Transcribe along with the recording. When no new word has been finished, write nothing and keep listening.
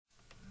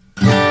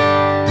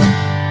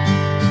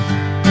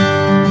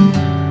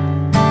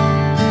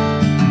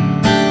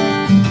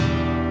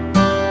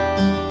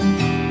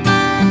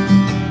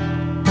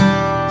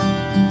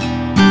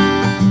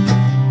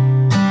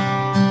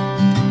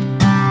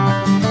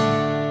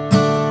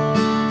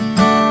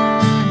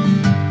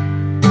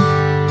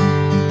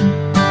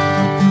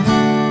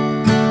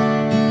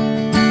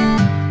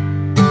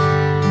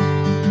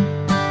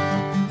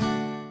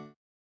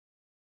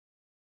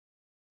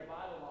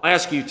I'd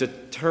ask you to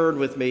turn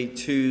with me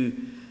to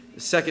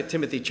 2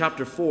 Timothy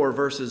chapter 4,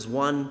 verses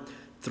 1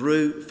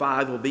 through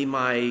 5 will be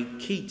my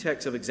key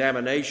text of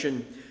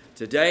examination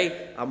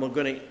today. I'm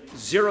going to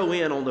zero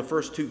in on the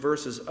first two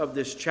verses of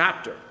this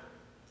chapter.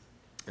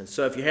 And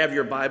so if you have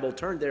your Bible,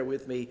 turn there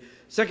with me,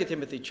 2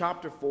 Timothy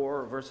chapter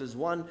 4, verses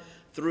 1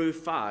 through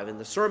 5. And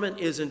the sermon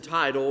is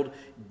entitled,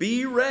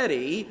 Be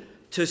Ready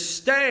to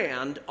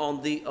Stand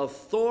on the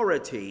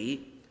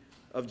Authority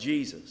of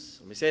Jesus.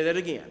 Let me say that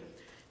again.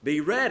 Be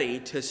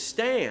ready to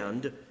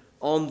stand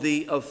on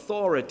the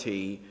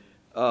authority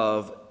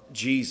of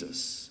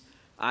Jesus.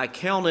 I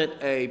count it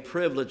a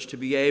privilege to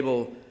be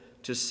able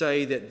to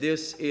say that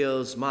this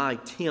is my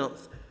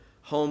 10th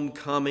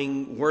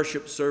homecoming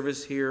worship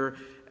service here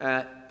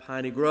at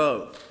Piney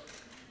Grove.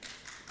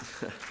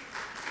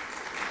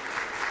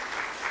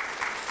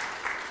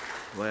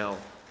 Well,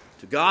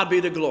 to God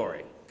be the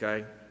glory,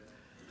 okay?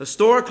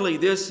 Historically,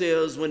 this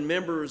is when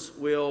members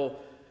will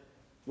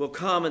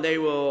come and they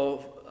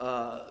will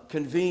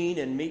convene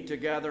and meet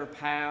together,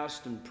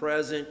 past and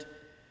present.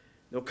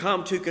 They'll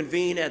come to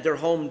convene at their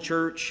home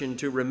church and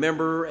to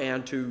remember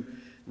and to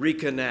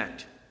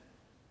reconnect.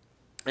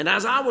 And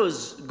as I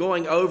was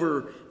going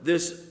over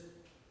this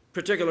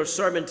particular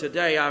sermon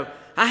today,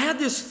 I had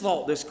this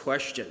thought, this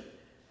question.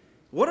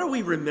 What are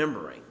we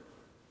remembering?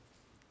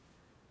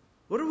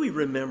 What are we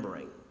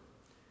remembering?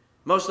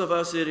 Most of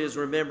us, it is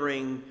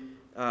remembering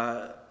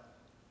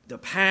the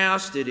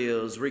past. It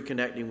is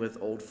reconnecting with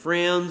old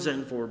friends.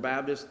 And for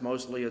Baptists,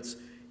 mostly it's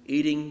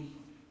eating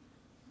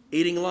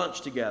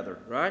lunch together,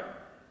 right?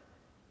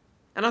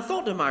 And I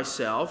thought to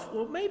myself,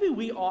 well, maybe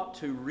we ought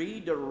to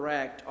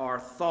redirect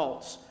our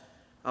thoughts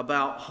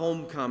about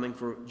homecoming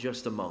for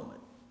just a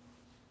moment.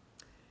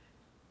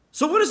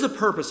 So what is the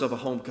purpose of a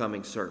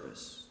homecoming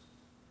service?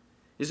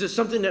 Is it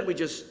something that we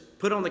just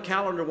put on the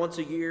calendar once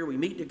a year? We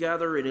meet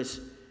together, and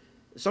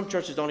some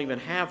churches don't even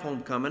have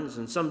homecomings,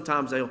 and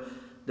sometimes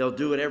they'll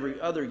do it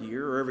every other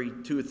year or every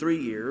 2 or 3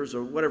 years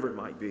or whatever it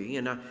might be.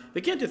 And I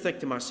began to think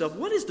to myself,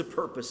 what is the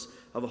purpose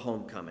of a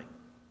homecoming?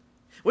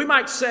 We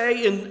might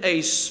say in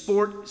a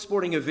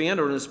sporting event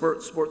or in the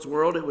sports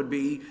world, it would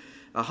be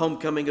a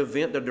homecoming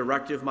event. The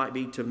directive might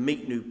be to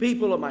meet new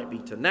people. It might be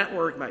to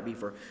network. It might be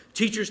for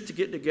teachers to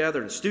get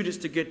together and students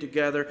to get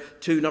together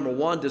to, number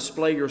one,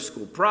 display your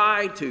school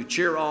pride, to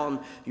cheer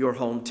on your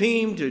home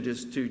team,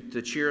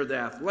 to cheer the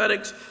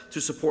athletics,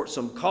 to support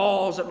some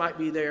cause that might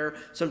be there.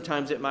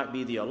 Sometimes it might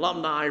be the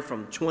alumni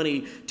from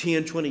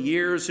 10, 20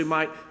 years who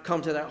might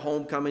come to that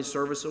homecoming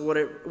service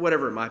or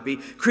whatever it might be.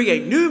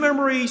 Create new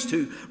memories,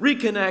 to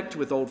reconnect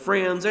with old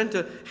friends, and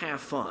to have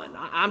fun.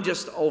 I'm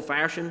just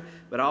old-fashioned,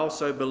 but I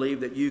also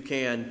believe that you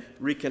can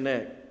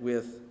reconnect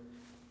with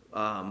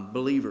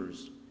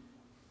believers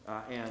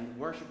and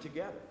worship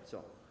together.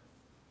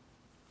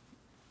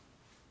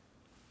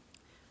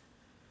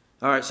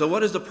 All right, so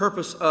what is the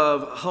purpose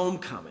of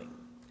homecoming?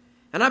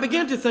 And I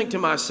began to think to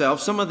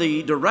myself, some of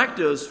the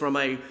directives from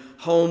a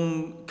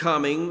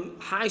homecoming,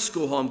 high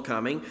school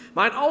homecoming,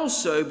 might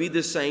also be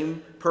the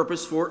same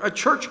purpose for a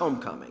church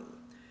homecoming.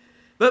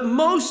 But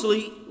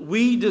mostly,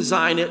 we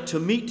design it to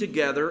meet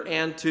together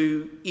and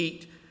to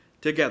eat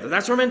together.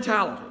 That's our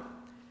mentality.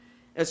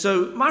 And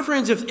so, my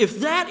friends, if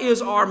that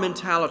is our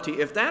mentality,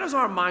 if that is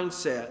our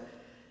mindset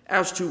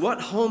as to what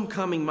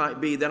homecoming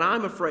might be, then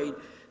I'm afraid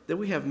that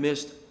we have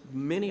missed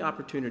many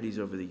opportunities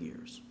over the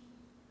years.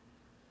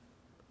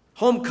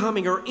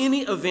 Homecoming or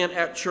any event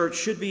at church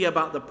should be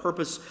about the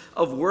purpose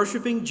of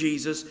worshiping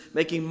Jesus,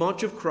 making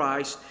much of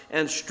Christ,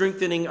 and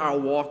strengthening our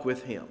walk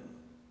with Him.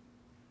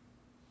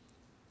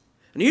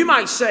 And you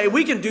might say,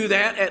 we can do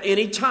that at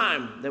any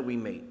time that we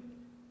meet.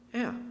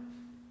 Yeah,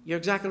 you're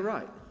exactly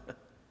right.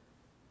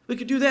 We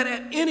could do that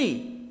at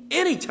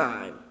any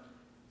time.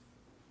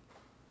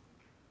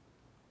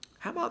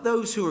 How about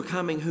those who are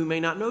coming who may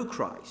not know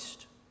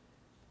Christ?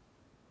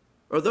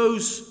 Or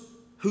those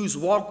whose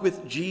walk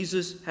with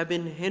Jesus have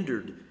been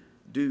hindered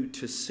due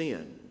to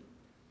sin?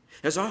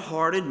 Is our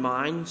heart and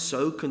mind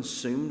so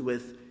consumed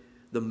with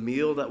the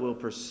meal that will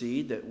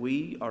proceed that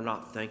we are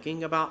not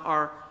thinking about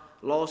our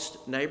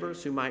lost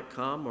neighbors who might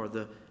come, or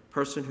the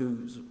person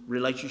whose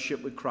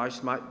relationship with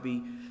Christ might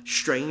be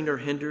strained or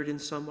hindered in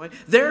some way?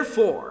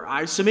 Therefore,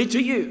 I submit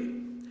to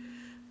you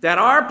that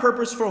our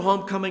purpose for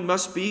homecoming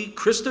must be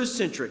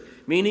Christocentric,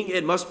 meaning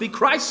it must be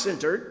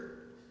Christ-centered,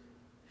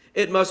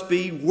 it must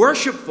be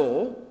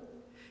worshipful,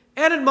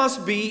 and it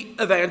must be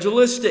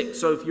evangelistic.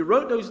 So if you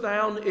wrote those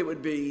down, it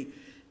would be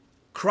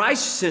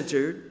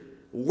Christ-centered,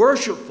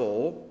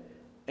 worshipful,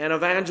 and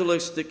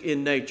evangelistic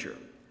in nature.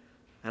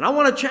 And I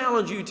want to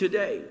challenge you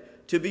today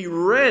to be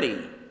ready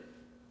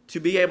to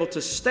be able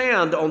to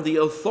stand on the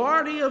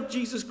authority of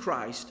Jesus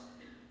Christ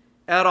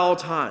at all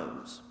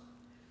times.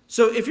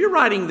 So if you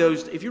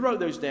wrote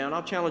those down,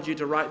 I'll challenge you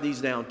to write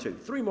these down too.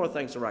 3 more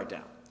things to write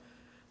down.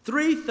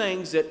 3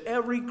 things that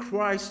every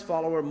Christ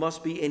follower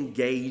must be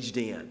engaged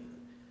in.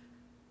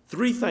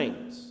 3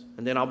 things.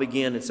 And then I'll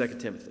begin in 2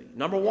 Timothy.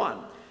 Number 1,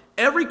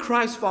 every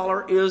Christ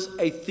follower is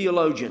a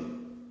theologian.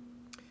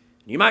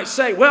 You might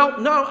say, well,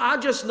 no, I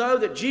just know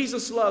that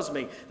Jesus loves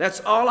me. That's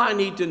all I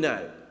need to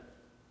know.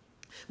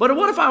 But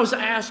what if I was to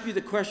ask you the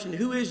question,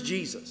 who is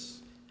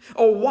Jesus?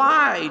 Or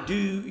why do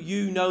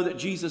you know that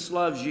Jesus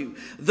loves you?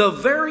 The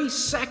very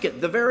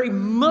second, the very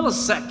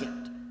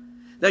millisecond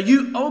that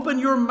you open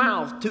your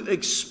mouth to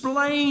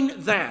explain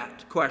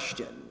that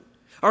question,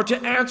 or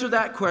to answer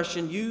that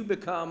question, you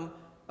become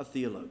a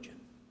theologian.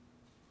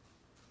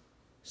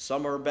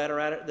 Some are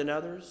better at it than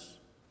others.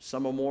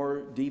 Some are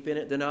more deep in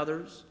it than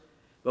others.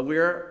 But we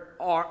are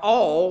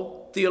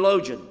all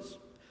theologians.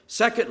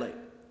 Secondly,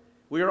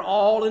 we are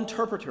all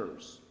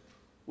interpreters.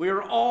 We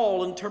are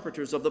all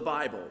interpreters of the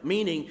Bible,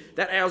 meaning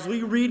that as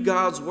we read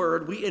God's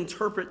word, we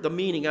interpret the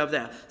meaning of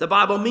that. The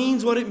Bible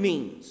means what it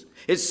means.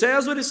 It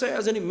says what it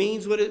says, and it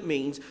means what it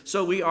means.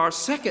 So we are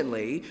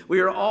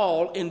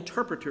all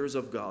interpreters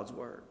of God's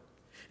word.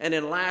 And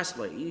then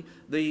lastly,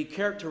 the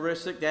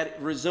characteristic that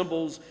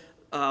resembles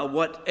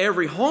what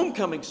every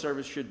homecoming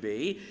service should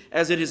be,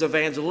 as it is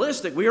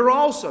evangelistic, we are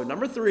also,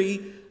 number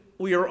 3,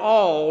 we are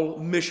all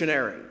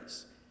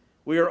missionaries.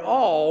 We are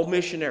all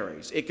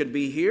missionaries. It could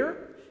be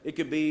here. It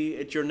could be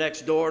at your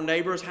next door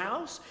neighbor's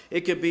house.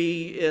 It could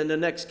be in the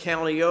next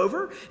county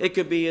over. It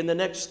could be in the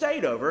next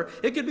state over.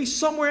 It could be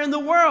somewhere in the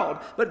world.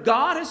 But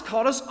God has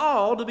called us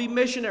all to be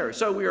missionaries.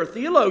 So we are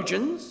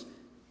theologians,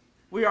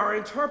 we are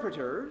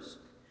interpreters,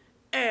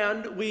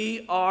 and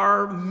we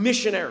are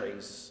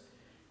missionaries.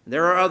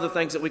 There are other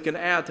things that we can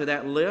add to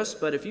that list,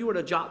 but if you were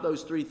to jot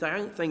those 3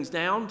 things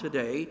down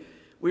today,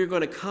 we're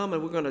going to come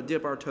and we're going to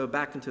dip our toe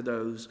back into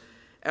those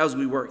as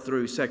we work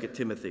through 2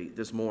 Timothy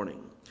this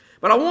morning.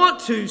 But I want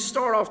to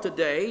start off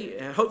today,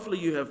 and hopefully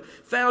you have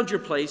found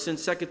your place in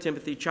 2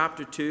 Timothy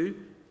chapter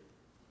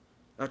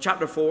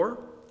 4,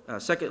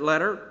 second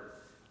letter,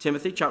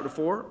 Timothy chapter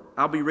 4.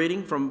 I'll be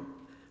reading from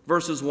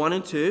verses 1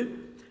 and 2.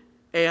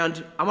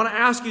 And I want to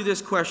ask you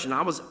this question.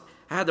 I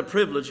had the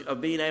privilege of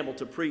being able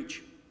to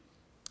preach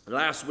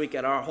last week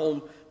at our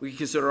home, we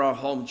consider our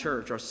home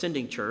church, our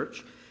sending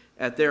church,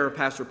 at their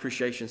Pastor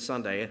Appreciation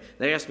Sunday.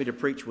 They asked me to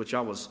preach, which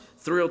I was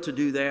thrilled to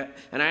do that.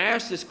 And I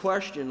asked this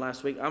question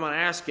last week. I'm going to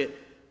ask it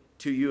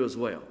to you as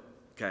well.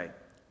 Okay?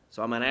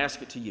 So I'm going to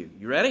ask it to you.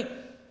 You ready?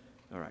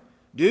 All right.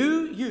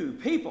 Do you,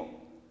 people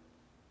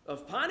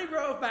of Piney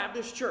Grove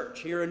Baptist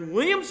Church here in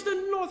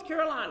Williamston, North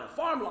Carolina,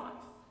 Farm Life,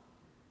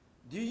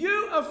 do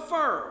you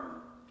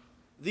affirm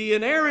the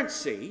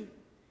inerrancy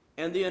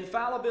and the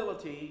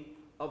infallibility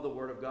of the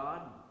Word of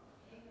God?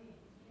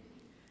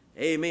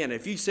 Amen.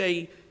 If you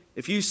say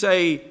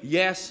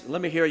yes, let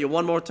me hear you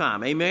one more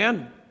time.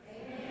 Amen?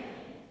 Amen.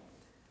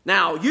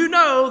 Now, you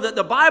know that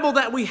the Bible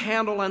that we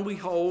handle and we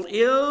hold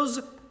is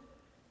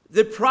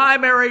the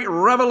primary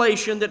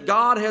revelation that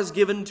God has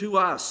given to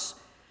us.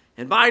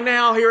 And by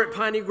now here at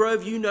Piney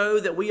Grove, you know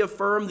that we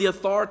affirm the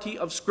authority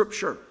of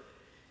Scripture.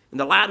 In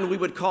the Latin, we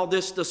would call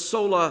this the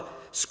sola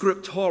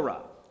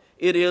scriptura.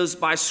 It is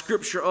by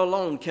Scripture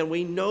alone can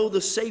we know the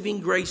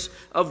saving grace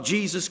of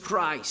Jesus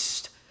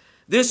Christ.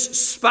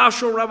 This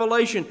special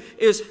revelation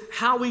is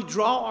how we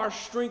draw our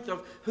strength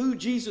of who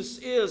Jesus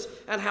is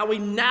and how we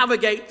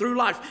navigate through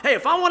life. Hey,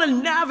 if I want to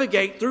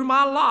navigate through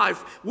my life,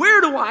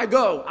 where do I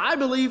go? I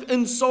believe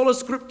in sola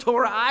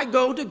scriptura. I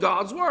go to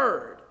God's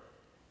Word.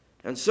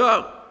 And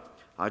so,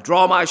 I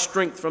draw my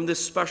strength from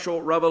this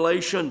special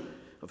revelation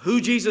of who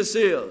Jesus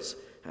is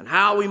and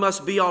how we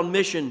must be on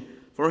mission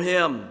for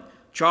Him.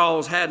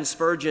 Charles Haddon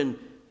Spurgeon,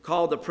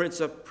 called the Prince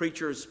of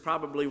Preachers,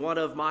 probably one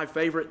of my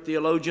favorite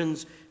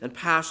theologians and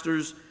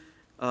pastors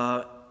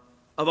of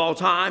all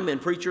time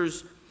and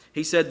preachers.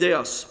 He said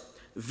this: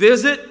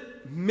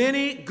 visit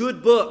many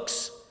good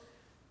books,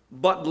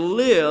 but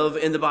live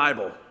in the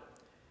Bible.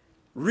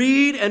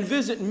 Read and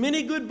visit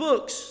many good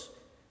books,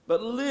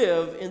 but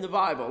live in the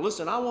Bible.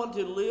 Listen, I want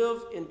to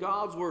live in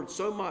God's Word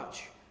so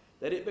much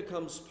that it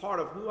becomes part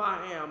of who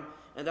I am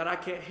and that I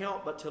can't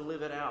help but to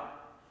live it out.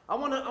 I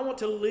want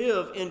to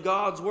live in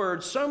God's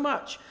Word so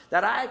much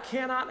that I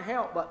cannot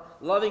help but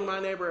loving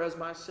my neighbor as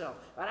myself.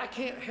 And I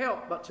can't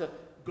help but to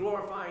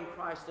glorifying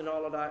Christ in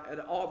all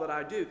that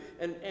I do,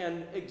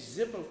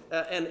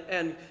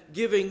 and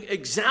giving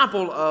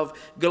example of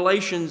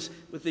Galatians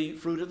with the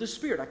fruit of the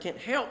Spirit. I can't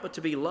help but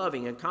to be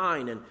loving and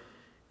kind and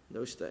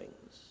those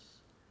things.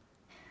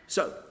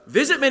 So,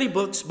 visit many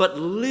books, but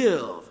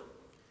live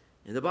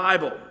in the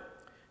Bible.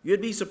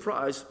 You'd be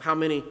surprised how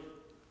many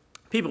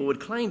people would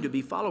claim to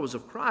be followers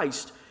of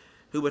Christ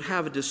who would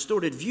have a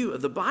distorted view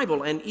of the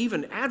Bible and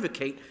even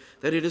advocate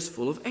that it is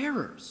full of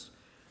errors.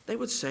 They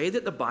would say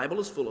that the Bible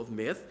is full of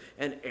myth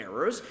and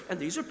errors, and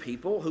these are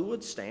people who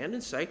would stand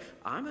and say,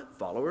 I'm a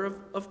follower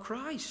of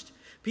Christ.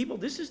 People,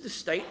 this is the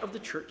state of the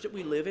church that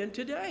we live in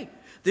today.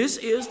 This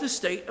is the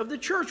state of the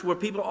church where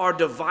people are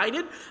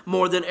divided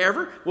more than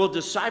ever. Well,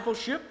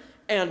 discipleship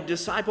and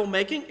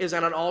disciple-making is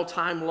at an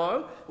all-time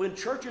low, when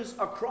churches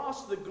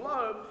across the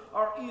globe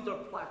are either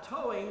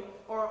plateauing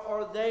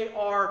or they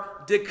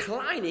are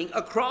declining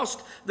across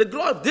the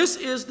globe. This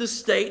is the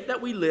state that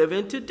we live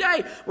in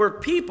today, where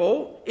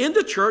people in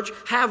the church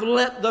have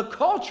let the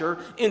culture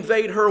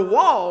invade her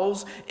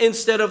walls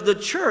instead of the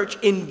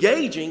church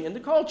engaging in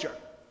the culture.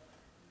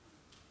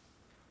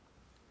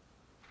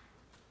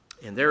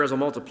 And there is a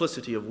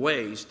multiplicity of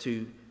ways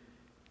to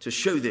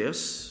show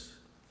this.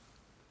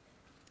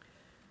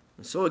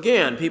 And so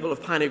again, people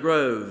of Piney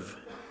Grove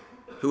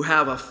who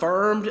have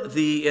affirmed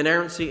the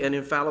inerrancy and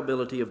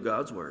infallibility of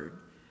God's Word,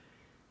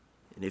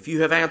 and if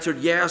you have answered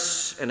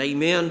yes and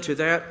amen to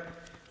that,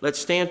 let's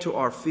stand to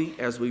our feet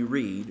as we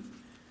read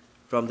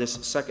from this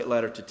second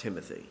letter to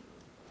Timothy.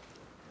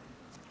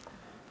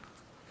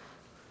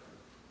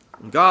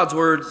 God's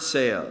Word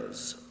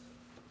says,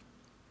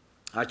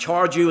 I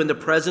charge you in the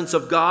presence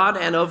of God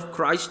and of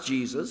Christ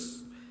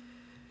Jesus,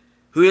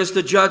 who is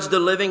to judge the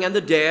living and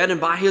the dead, and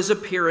by his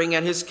appearing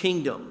and his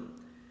kingdom.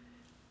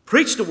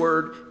 Preach the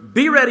word,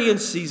 be ready in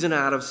season,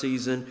 out of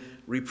season,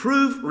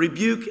 reprove,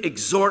 rebuke,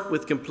 exhort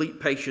with complete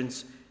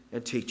patience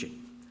and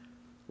teaching.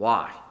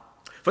 Why?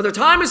 For the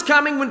time is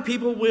coming when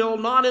people will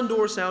not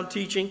endure sound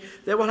teaching.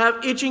 They will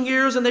have itching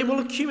ears, and they will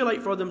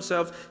accumulate for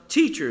themselves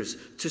teachers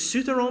to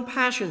suit their own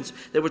passions.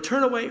 They will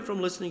turn away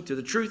from listening to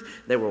the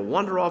truth. They will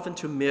wander off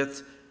into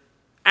myths.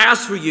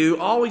 As for you,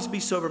 always be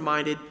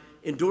sober-minded,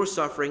 endure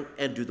suffering,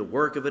 and do the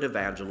work of an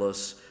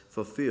evangelist.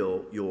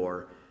 Fulfill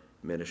your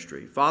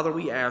ministry. Father,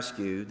 we ask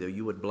you that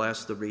you would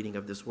bless the reading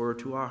of this word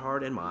to our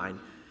heart and mind.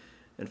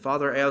 And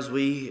Father, as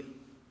we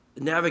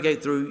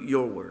navigate through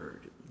your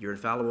word, your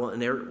infallible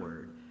and inerrant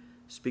word,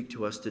 speak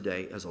to us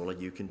today as only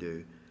you can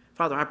do.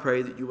 Father, I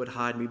pray that you would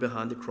hide me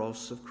behind the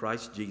cross of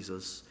Christ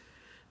Jesus.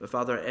 But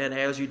Father, and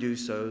as you do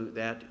so,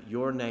 that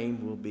your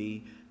name will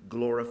be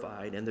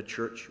glorified and the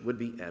church would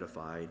be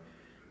edified.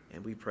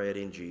 And we pray it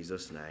in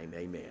Jesus' name.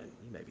 Amen.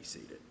 You may be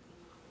seated.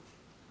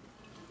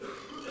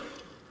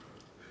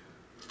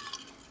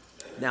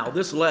 Now,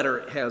 this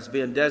letter has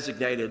been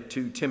designated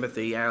to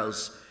Timothy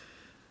as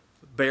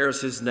bears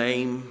his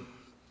name.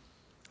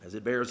 As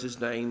it bears his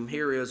name,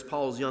 here is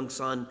Paul's young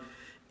son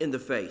in the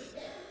faith.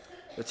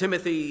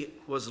 Timothy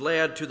was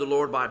led to the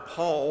Lord by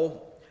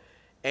Paul,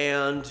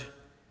 and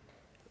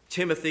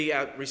Timothy,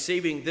 at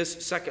receiving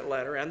this second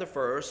letter and the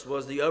first,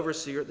 was the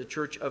overseer at the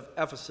church of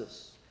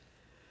Ephesus.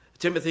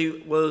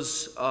 Timothy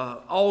was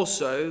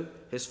also,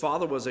 his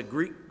father was a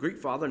Greek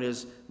father, and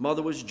his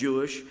mother was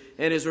Jewish,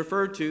 and is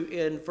referred to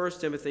in 1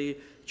 Timothy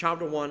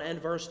chapter 1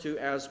 and verse 2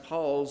 as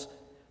Paul's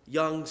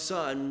young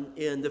son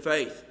in the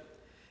faith.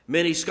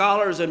 Many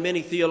scholars and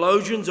many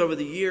theologians over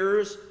the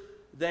years,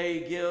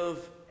 they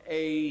give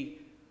a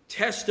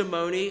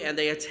testimony and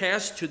they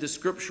attest to the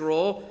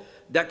scriptural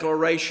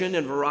declaration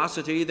and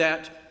veracity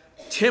that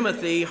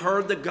Timothy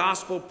heard the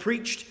gospel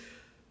preached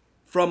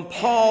from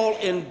Paul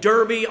in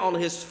Derbe on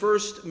his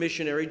first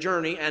missionary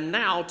journey. And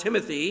now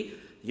Timothy,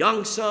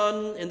 young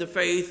son in the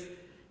faith,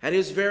 at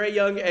his very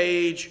young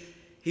age,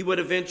 he would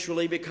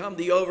eventually become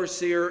the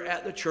overseer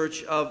at the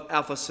church of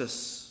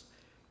Ephesus.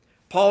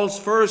 Paul's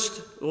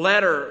first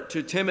letter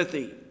to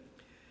Timothy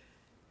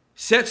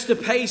sets the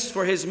pace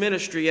for his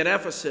ministry at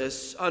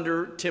Ephesus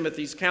under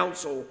Timothy's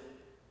counsel.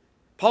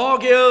 Paul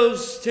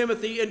gives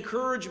Timothy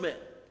encouragement.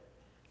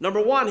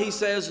 Number one, he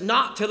says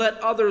not to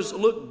let others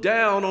look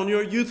down on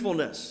your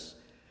youthfulness.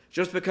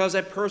 Just because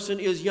a person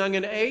is young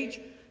in age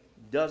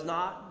does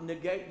not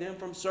negate them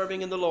from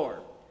serving in the Lord.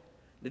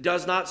 It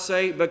does not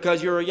say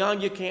because you're young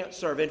you can't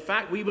serve. In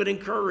fact, we would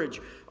encourage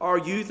our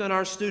youth and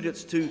our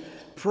students to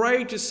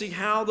pray to see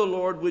how the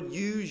Lord would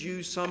use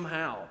you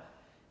somehow.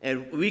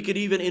 And we could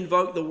even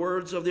invoke the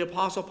words of the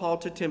Apostle Paul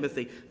to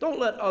Timothy. Don't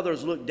let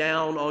others look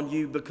down on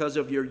you because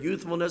of your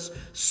youthfulness.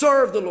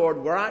 Serve the Lord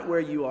right where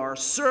you are.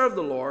 Serve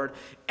the Lord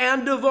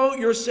and devote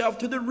yourself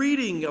to the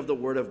reading of the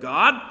Word of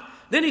God.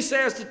 Then he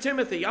says to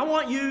Timothy, I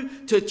want you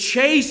to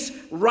chase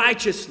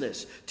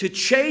righteousness, to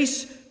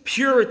chase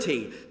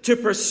purity, to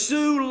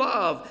pursue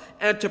love,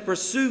 and to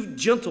pursue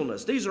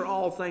gentleness. These are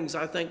all things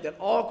I think that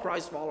all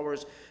Christ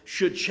followers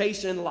should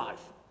chase in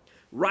life.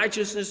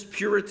 Righteousness,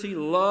 purity,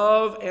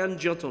 love, and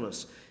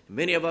gentleness.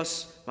 Many of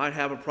us might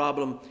have a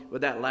problem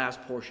with that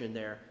last portion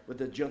there, with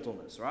the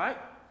gentleness, right?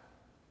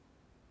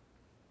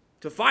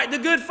 To fight the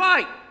good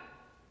fight.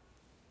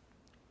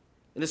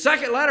 And the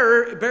second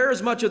letter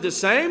bears much of the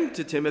same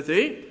to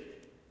Timothy.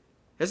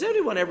 Has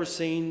anyone ever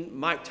seen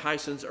Mike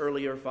Tyson's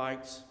earlier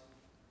fights?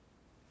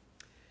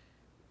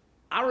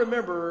 I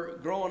remember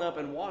growing up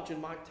and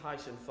watching Mike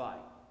Tyson fight.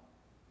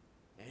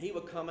 And he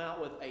would come out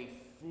with a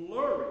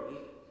flurry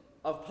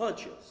of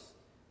punches,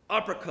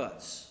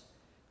 uppercuts.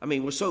 I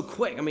mean, was so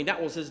quick. I mean,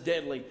 that was his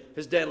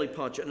deadly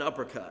punch, an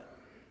uppercut.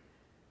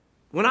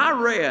 When I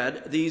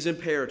read these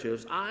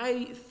imperatives,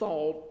 I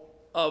thought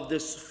of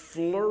this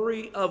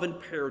flurry of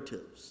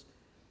imperatives.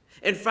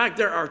 In fact,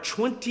 there are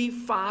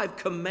 25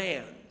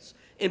 commands,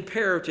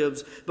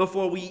 imperatives,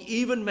 before we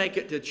even make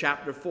it to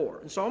chapter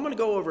 4. And so I'm going to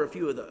go over a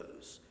few of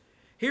those.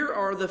 Here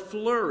are the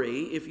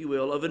flurry, if you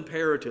will, of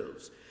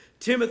imperatives.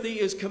 Timothy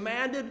is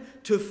commanded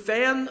to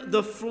fan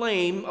the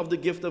flame of the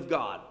gift of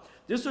God.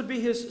 This would be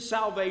his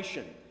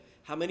salvation.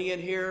 How many in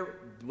here,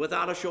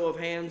 without a show of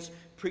hands,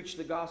 preach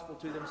the gospel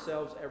to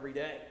themselves every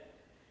day?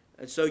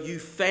 And so you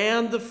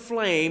fan the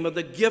flame of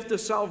the gift of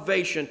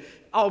salvation.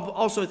 I'll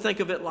also think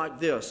of it like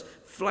this: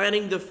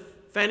 fanning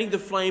the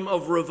flame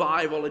of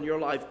revival in your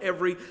life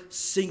every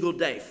single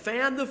day.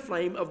 Fan the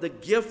flame of the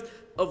gift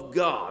of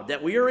God,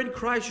 that we are in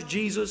Christ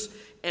Jesus,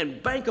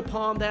 and bank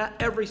upon that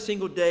every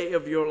single day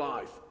of your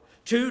life.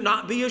 To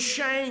not be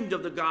ashamed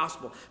of the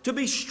gospel, to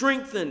be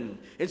strengthened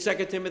in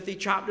 2 Timothy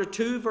chapter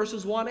 2,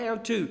 verses 1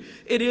 and 2.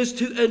 It is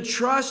to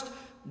entrust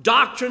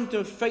doctrine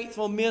to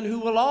faithful men who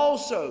will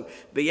also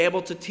be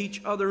able to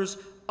teach others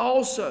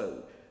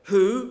also,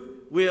 who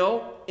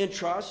will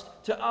entrust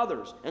to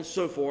others, and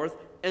so forth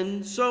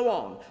and so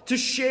on. To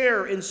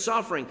share in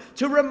suffering,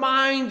 to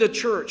remind the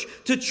church,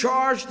 to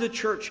charge the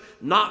church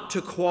not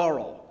to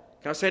quarrel.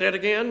 Can I say that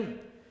again?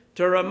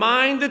 To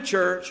remind the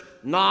church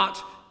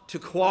not to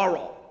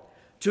quarrel.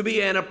 To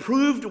be an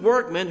approved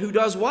workman who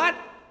does what?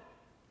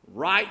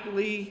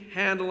 Rightly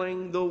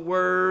handling the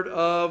word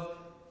of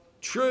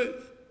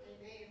truth.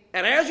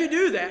 And as you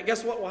do that,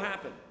 guess what will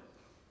happen?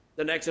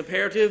 The next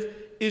imperative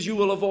is you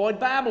will avoid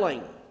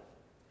babbling.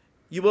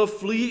 You will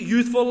flee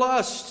youthful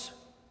lusts.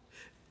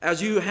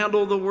 As you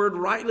handle the word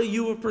rightly,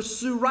 you will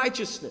pursue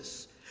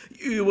righteousness.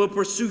 You will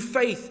pursue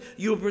faith.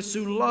 You will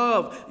pursue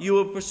love. You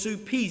will pursue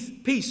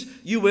peace.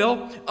 You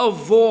will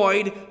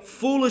avoid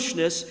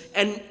foolishness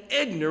and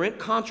ignorant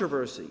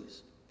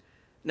controversies.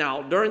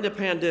 Now, during the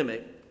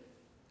pandemic,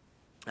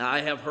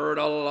 I have heard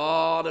a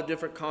lot of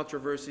different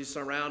controversies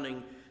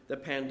surrounding the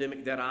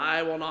pandemic that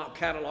I will not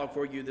catalog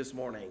for you this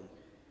morning.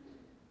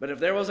 But if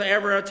there was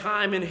ever a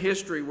time in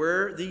history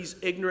where these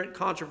ignorant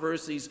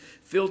controversies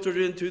filtered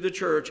into the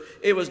church,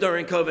 it was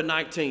during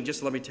COVID-19,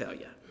 just let me tell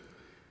you.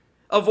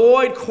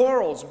 Avoid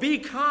quarrels, be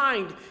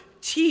kind,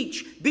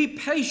 teach, be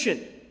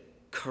patient,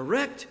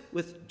 correct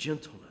with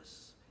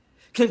gentleness.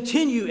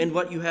 Continue in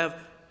what you have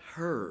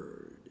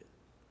heard.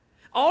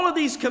 All of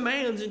these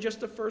commands in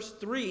just the first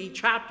 3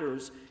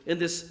 chapters in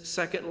this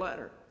second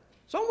letter.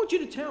 So I want you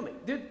to tell me,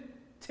 did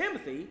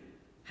Timothy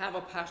have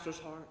a pastor's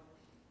heart?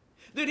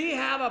 Did he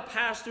have a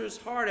pastor's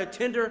heart, a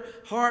tender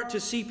heart to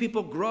see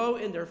people grow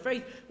in their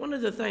faith? One of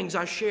the things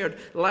I shared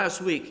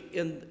last week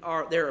in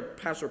their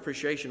pastor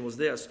appreciation was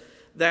this,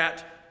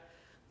 that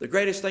the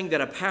greatest thing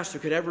that a pastor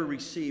could ever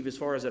receive as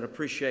far as an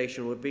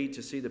appreciation would be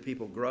to see the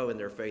people grow in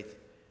their faith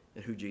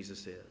in who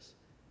Jesus is.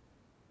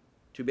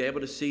 To be able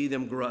to see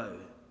them grow,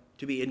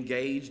 to be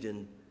engaged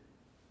in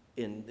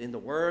the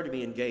Word, to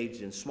be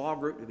engaged in small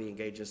group, to be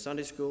engaged in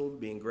Sunday school, to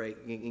be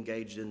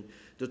engaged in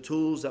the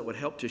tools that would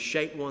help to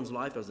shape one's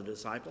life as a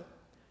disciple.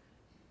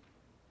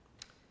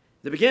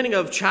 The beginning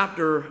of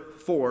chapter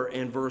 4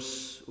 and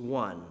verse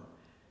 1,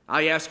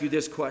 I ask you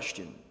this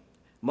question.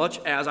 Much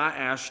as I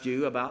asked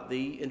you about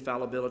the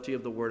infallibility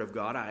of the Word of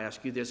God, I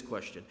ask you this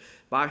question.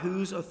 By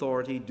whose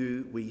authority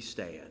do we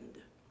stand?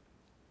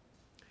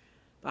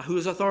 By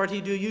whose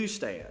authority do you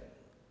stand?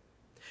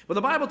 Well,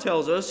 the Bible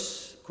tells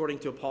us, according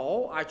to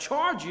Paul, I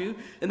charge you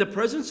in the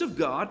presence of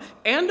God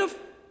and of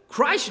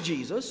Christ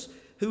Jesus,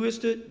 who is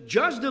to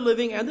judge the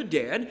living and the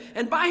dead,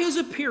 and by his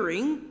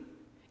appearing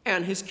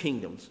and his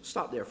kingdoms.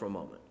 Stop there for a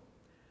moment.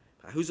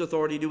 By whose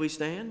authority do we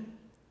stand?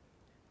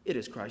 It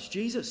is Christ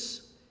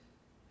Jesus.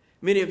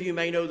 Many of you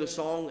may know the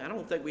song. I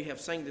don't think we have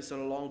sang this in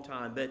a long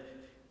time, but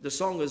the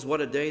song is What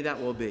a Day That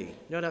Will Be. You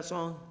know that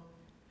song?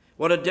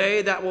 What a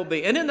day that will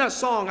be. And in that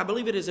song, I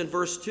believe it is in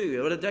verse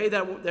 2, what a day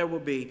that there will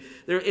be.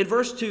 There, in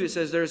verse 2, it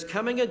says, there's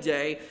coming a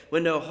day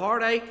when no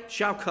heartache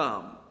shall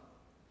come,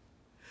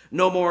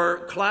 no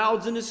more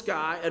clouds in the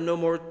sky, and no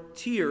more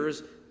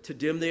tears to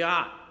dim the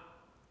eye.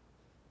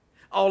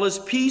 All is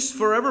peace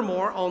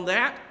forevermore on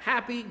that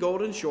happy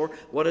golden shore.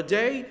 What a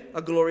day,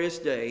 a glorious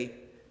day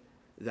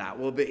that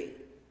will be.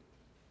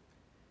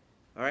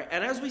 All right,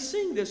 and as we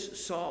sing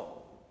this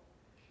song,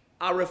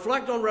 I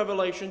reflect on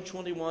Revelation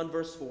 21,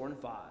 verse 4 and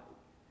 5.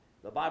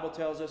 The Bible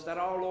tells us that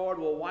our Lord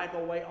will wipe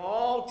away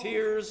all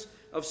tears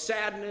of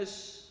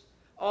sadness.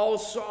 All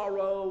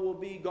sorrow will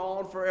be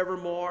gone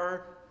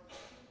forevermore.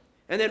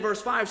 And then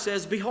verse 5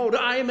 says, behold,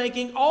 I am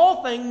making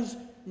all things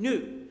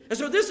new. And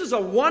so this is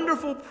a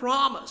wonderful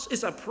promise.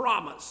 It's a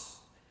promise.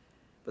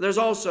 But there's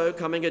also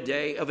coming a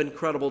day of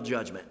incredible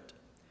judgment.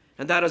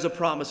 And that is a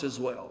promise as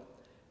well.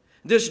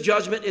 This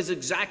judgment is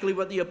exactly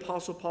what the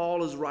Apostle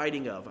Paul is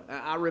writing of.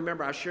 I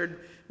remember I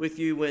shared with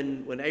you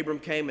when Abram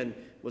came and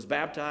was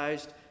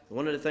baptized.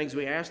 One of the things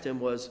we asked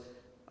him was,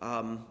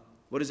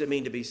 what does it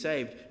mean to be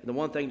saved? And the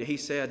one thing that he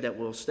said that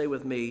will stay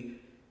with me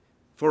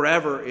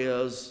forever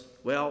is,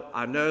 well,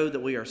 I know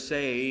that we are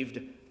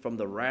saved from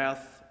the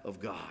wrath of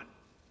God.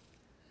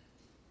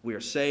 We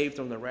are saved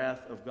from the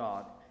wrath of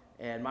God.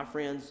 And my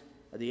friends,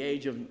 at the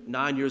age of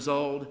 9 years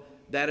old,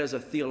 that is a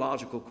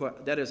theological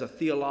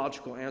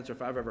answer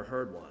if I've ever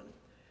heard one.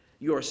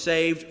 You are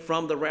saved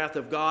from the wrath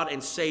of God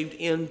and saved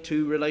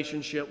into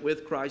relationship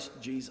with Christ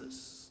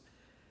Jesus.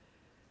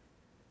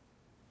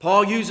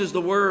 Paul uses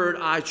the word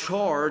I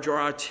charge or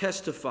I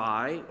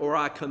testify or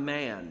I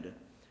command.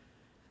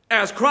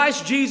 As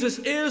Christ Jesus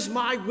is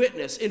my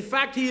witness. In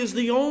fact, he is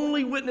the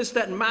only witness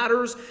that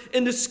matters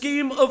in the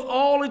scheme of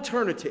all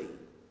eternity.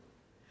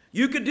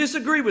 You could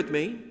disagree with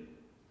me,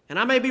 and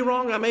I may be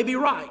wrong, I may be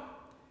right.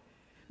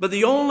 But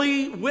the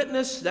only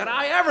witness that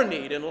I ever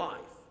need in life,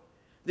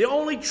 The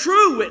only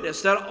true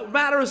witness that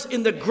matters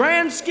in the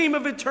grand scheme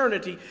of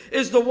eternity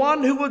is the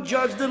one who will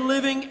judge the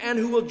living and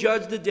who will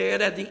judge the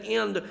dead at the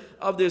end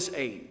of this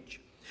age.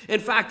 In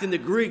fact, in the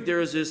Greek,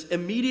 there is this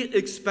immediate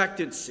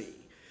expectancy.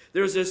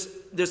 There's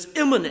this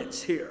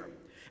imminence here,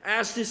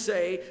 as to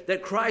say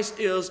that Christ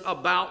is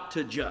about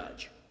to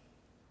judge.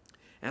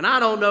 And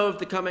I don't know if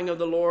the coming of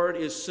the Lord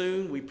is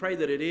soon. We pray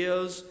that it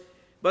is.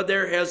 But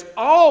there has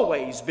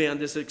always been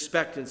this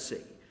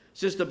expectancy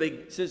since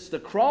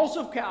the cross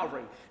of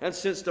Calvary and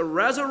since the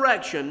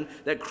resurrection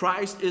that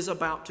Christ is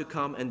about to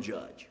come and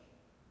judge.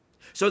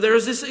 So there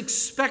is this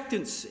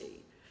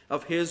expectancy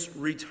of his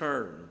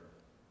return.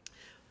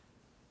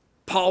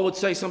 Paul would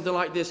say something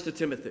like this to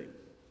Timothy.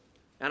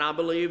 And I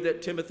believe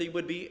that Timothy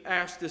would be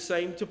asked the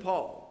same to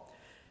Paul.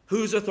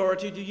 Whose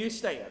authority do you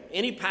stand?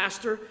 Any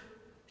pastor,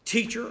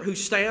 teacher who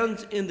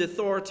stands in the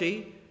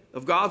authority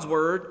of God's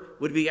word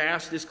would be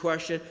asked this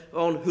question,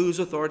 on whose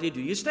authority do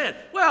you stand?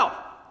 Well,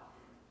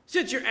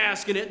 since you're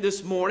asking it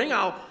this morning,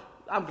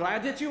 I'm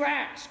glad that you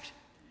asked.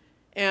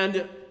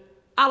 And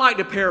I like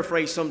to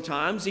paraphrase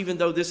sometimes, even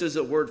though this is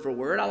a word for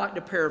word. I like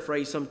to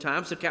paraphrase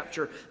sometimes to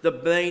capture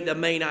the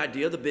main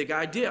idea, the big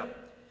idea.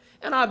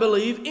 And I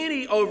believe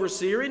any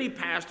overseer, any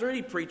pastor,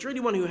 any preacher,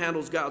 anyone who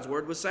handles God's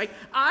word would say,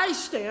 I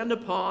stand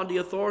upon the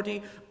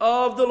authority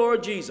of the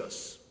Lord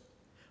Jesus,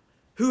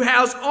 who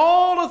has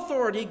all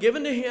authority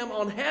given to him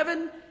on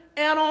heaven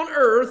and on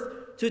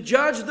earth to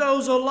judge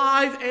those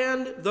alive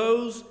and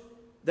those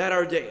that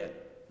are dead.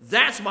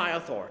 That's my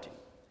authority.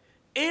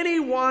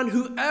 Anyone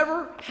who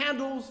ever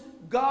handles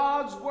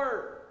God's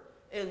word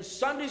in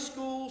Sunday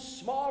school,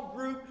 small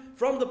group,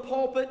 from the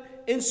pulpit,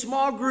 in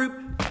small group,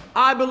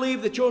 I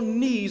believe that your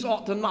knees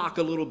ought to knock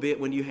a little bit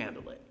when you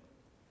handle it.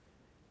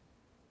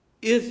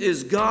 It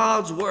is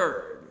God's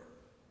word.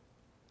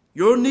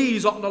 Your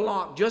knees ought to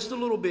knock just a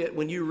little bit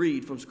when you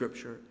read from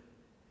Scripture.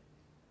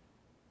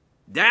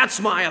 That's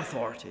my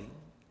authority.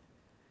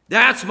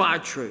 That's my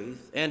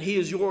truth. And he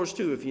is yours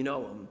too if you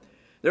know him.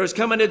 There is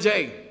coming a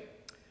day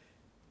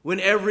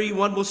when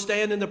everyone will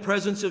stand in the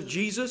presence of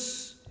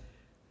Jesus,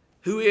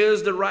 who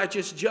is the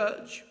righteous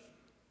judge.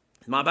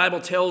 My Bible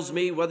tells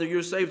me, whether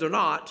you're saved or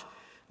not,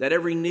 that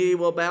every knee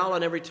will bow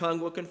and every tongue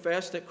will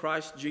confess that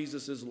Christ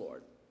Jesus is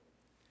Lord.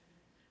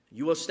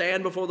 You will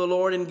stand before the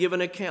Lord and give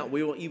an account.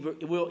 We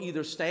will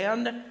either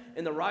stand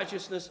in the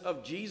righteousness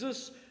of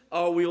Jesus,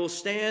 or we will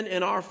stand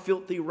in our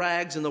filthy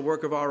rags in the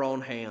work of our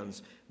own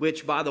hands,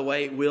 which, by the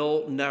way,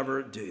 we'll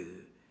never do.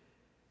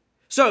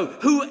 So,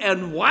 who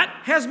and what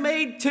has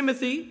made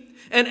Timothy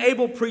an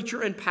able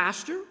preacher and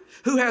pastor?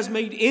 Who has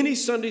made any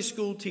Sunday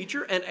school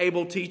teacher an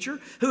able teacher?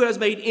 Who has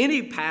made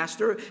any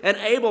pastor an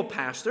able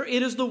pastor?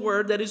 It is the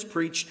word that is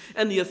preached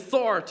and the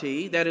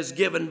authority that is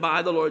given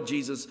by the Lord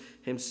Jesus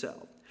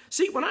himself.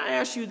 See, when I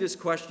asked you this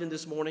question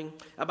this morning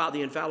about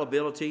the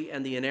infallibility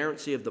and the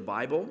inerrancy of the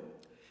Bible,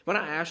 when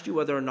I asked you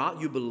whether or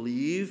not you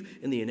believe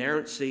in the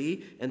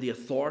inerrancy and the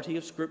authority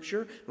of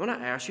Scripture, when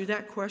I asked you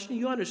that question,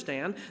 you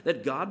understand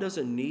that God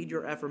doesn't need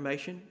your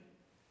affirmation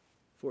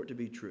for it to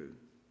be true.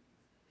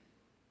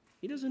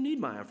 He doesn't need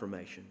my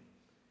affirmation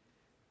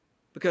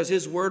because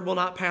his word will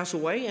not pass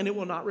away and it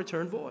will not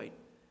return void.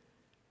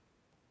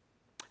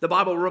 The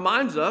Bible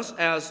reminds us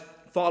as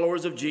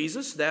followers of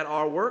Jesus that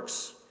our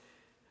works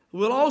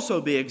will also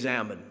be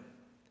examined.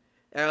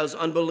 As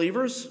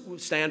unbelievers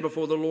stand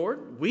before the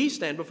Lord, we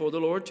stand before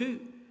the Lord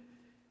too.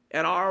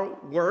 And our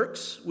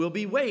works will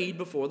be weighed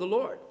before the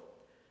Lord.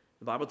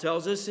 The Bible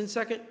tells us in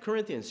 2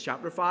 Corinthians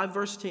chapter 5,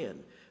 verse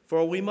 10,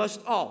 for we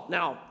must all.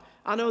 Now,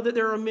 I know that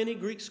there are many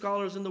Greek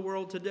scholars in the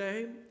world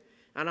today,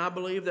 and I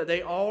believe that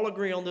they all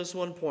agree on this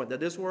one point,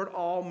 that this word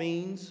all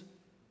means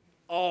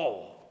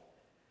all.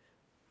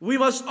 We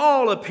must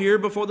all appear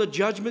before the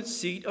judgment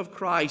seat of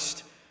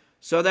Christ,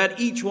 so that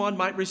each one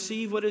might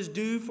receive what is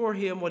due for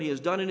him, what he has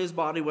done in his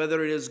body,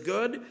 whether it is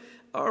good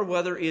or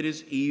whether it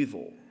is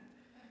evil.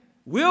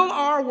 Will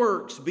our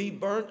works be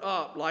burnt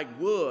up like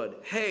wood,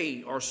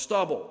 hay, or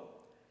stubble?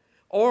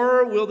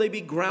 Or will they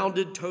be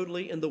grounded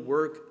totally in the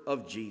work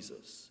of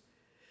Jesus?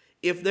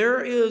 If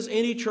there is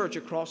any church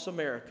across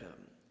America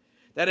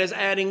that is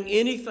adding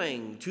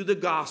anything to the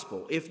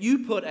gospel, if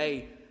you put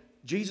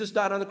Jesus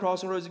died on the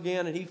cross and rose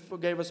again and he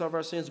forgave us of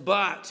our sins,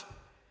 but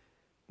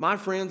my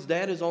friends,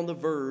 that is on the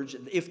verge,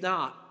 if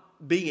not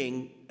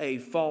being a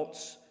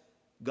false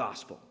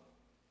gospel.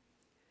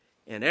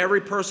 And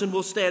every person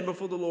will stand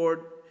before the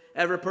Lord,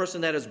 every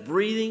person that is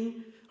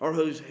breathing or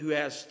who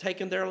has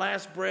taken their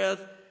last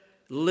breath,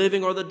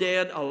 living or the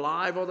dead,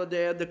 alive or the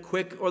dead, the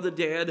quick or the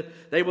dead,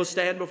 they will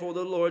stand before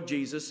the Lord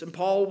Jesus. And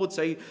Paul would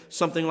say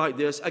something like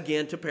this,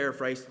 again to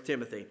paraphrase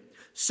Timothy.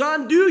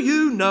 Son, do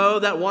you know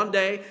that one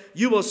day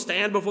you will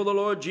stand before the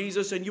Lord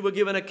Jesus and you will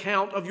give an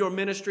account of your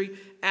ministry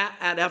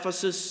at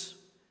Ephesus?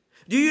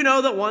 Do you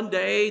know that one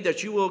day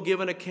that you will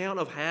give an account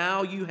of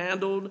how you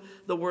handled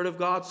the Word of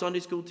God, Sunday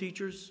school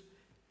teachers?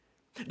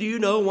 Do you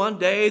know one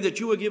day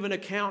that you will give an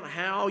account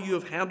how you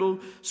have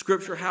handled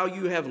Scripture, how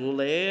you have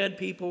led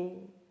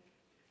people?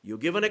 You'll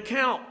give an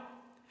account.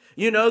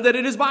 You know that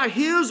it is by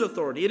his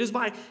authority, it is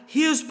by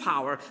his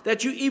power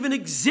that you even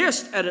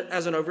exist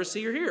as an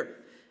overseer here.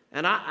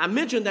 And I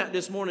mentioned that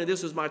this morning.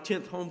 This is my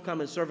 10th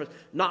homecoming service,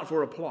 not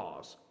for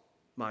applause,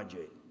 mind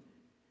you.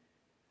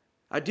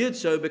 I did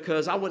so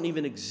because I wouldn't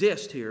even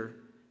exist here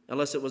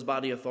unless it was by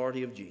the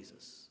authority of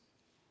Jesus.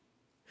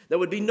 There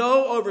would be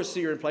no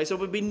overseer in place. There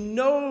would be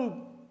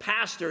no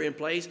pastor in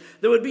place.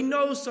 There would be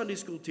no Sunday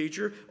school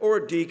teacher or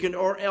a deacon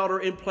or elder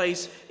in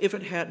place if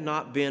it had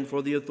not been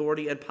for the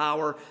authority and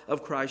power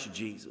of Christ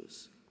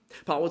Jesus.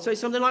 Paul would say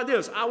something like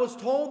this: I was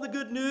told the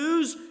good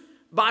news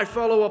by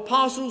fellow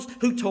apostles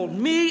who told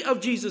me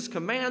of Jesus'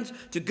 commands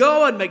to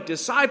go and make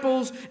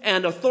disciples,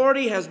 and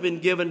authority has been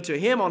given to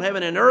him on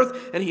heaven and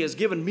earth, and he has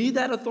given me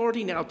that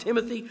authority. Now,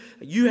 Timothy,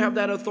 you have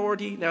that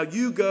authority. Now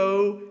you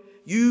go,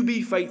 you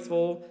be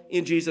faithful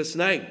in Jesus'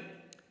 name.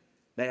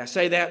 May I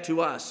say that to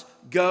us?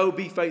 Go,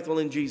 be faithful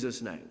in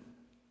Jesus' name.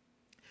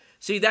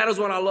 See, that is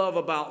what I love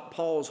about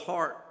Paul's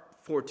heart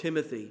for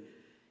Timothy,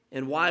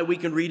 and why we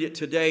can read it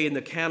today in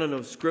the canon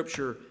of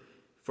Scripture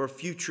for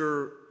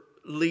future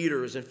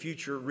leaders and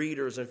future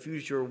readers and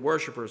future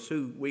worshipers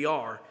who we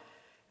are.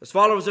 As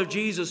followers of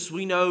Jesus,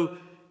 we know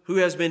who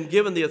has been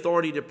given the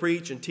authority to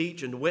preach and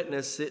teach and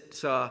witness.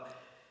 It's part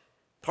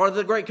of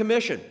the Great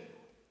Commission.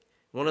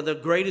 One of the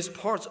greatest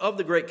parts of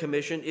the Great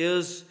Commission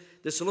is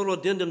this little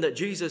addendum that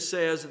Jesus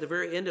says at the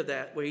very end of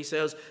that, where he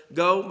says,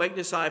 go make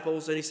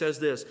disciples, and he says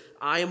this: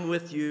 I am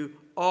with you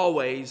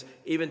always,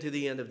 even to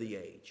the end of the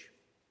age.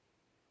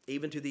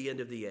 Even to the end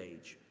of the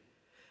age.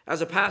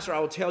 As a pastor, I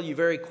will tell you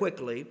very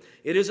quickly,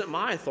 it isn't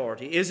my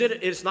authority.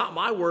 It's not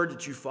my word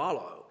that you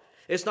follow.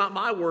 It's not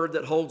my word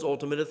that holds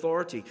ultimate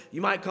authority. You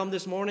might come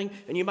this morning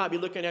and you might be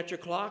looking at your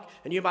clock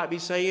and you might be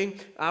saying,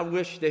 I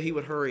wish that he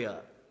would hurry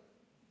up.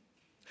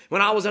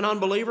 When I was an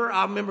unbeliever,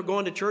 I remember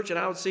going to church and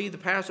I would see the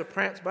pastor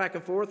prance back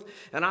and forth,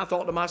 and I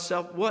thought to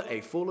myself, what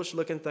a foolish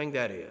looking thing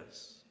that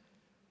is.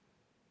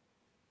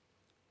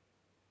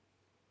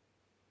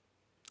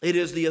 It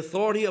is the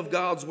authority of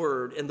God's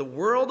word, and the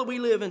world that we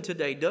live in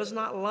today does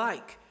not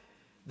like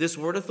this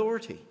word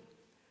authority.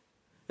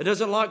 It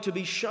doesn't like to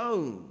be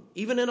shown,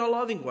 even in a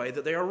loving way,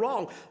 that they are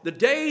wrong. The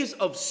days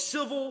of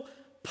civil,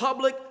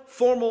 public,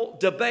 formal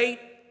debate,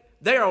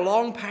 they are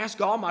long past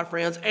gone, my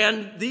friends,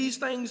 and these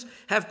things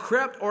have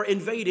crept or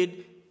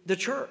invaded the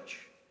church.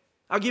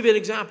 I'll give you an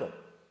example.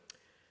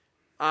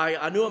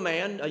 I knew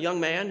a young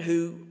man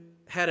who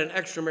had an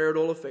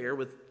extramarital affair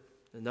with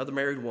another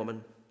married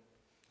woman.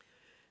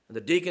 The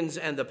deacons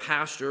and the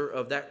pastor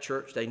of that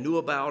church, they knew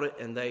about it,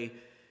 and they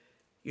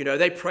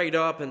prayed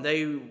up, and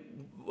they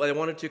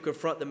wanted to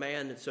confront the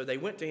man, and so they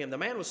went to him. The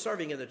man was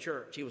serving in the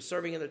church. He was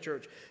serving in the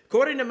church.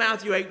 According to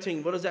Matthew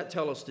 18, what does that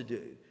tell us to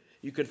do?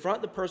 You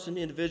confront the person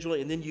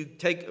individually, and then you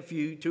take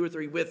two or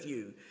three with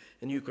you,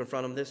 and you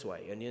confront them this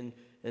way.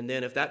 And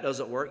then if that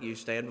doesn't work, you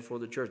stand before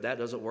the church. That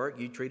doesn't work,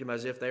 you treat them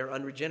as if they are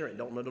unregenerate and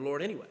don't know the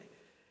Lord anyway.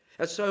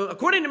 And so,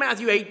 according to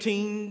Matthew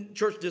 18,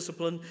 church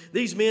discipline,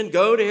 these men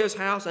go to his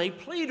house and they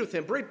plead with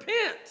him,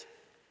 repent.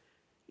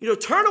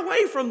 Turn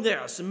away from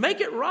this and make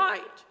it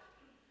right.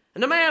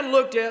 And the man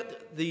looked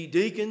at the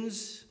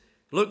deacons,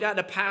 looked at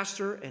the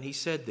pastor, and he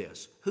said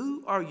this: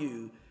 who are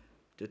you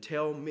to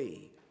tell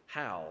me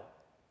how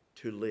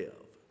to live?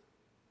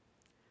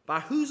 By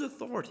whose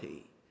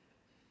authority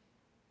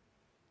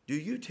do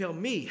you tell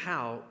me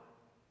how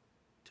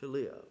to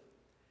live?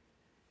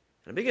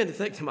 And I began to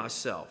think to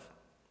myself,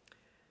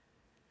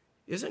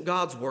 isn't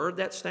God's word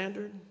that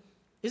standard?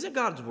 Isn't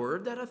God's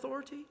word that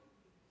authority?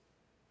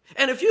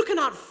 And if you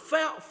cannot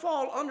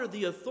fall under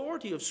the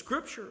authority of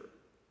Scripture,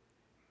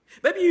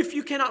 maybe if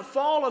you cannot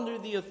fall under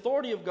the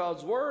authority of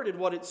God's word and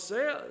what it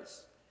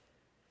says,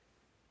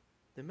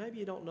 then maybe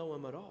you don't know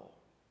him at all.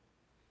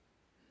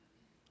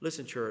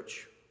 Listen,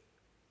 church,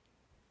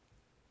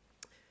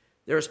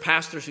 there's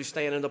pastors who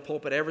stand in the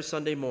pulpit every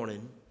Sunday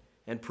morning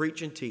and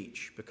preach and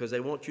teach because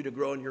they want you to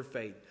grow in your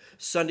faith.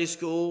 Sunday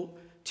school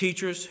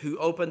teachers who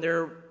open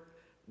their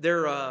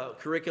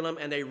curriculum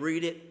and they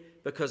read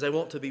it because they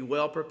want to be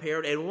well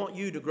prepared and want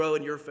you to grow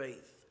in your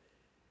faith.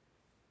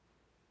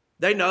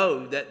 They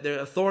know that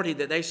the authority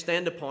that they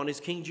stand upon is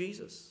King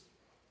Jesus.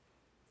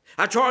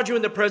 I charge you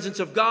in the presence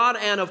of God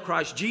and of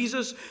Christ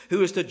Jesus,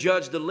 who is to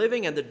judge the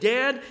living and the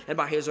dead, and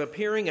by his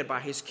appearing and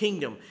by his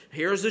kingdom.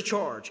 Here's the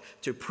charge: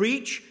 to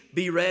preach,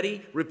 be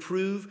ready,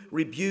 reprove,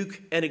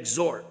 rebuke, and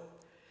exhort.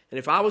 And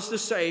if I was to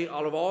say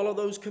out of all of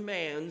those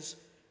commands,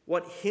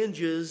 what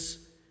hinges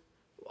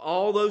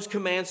all those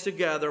commands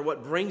together,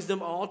 what brings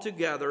them all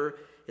together,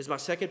 is my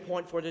second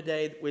point for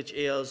today, which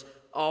is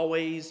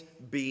always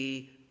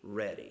be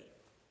ready.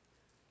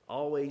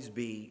 Always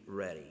be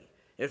ready.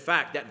 In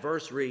fact, that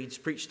verse reads,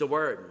 preach the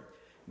word.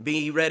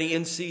 Be ready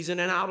in season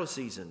and out of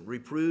season.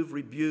 Reprove,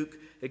 rebuke,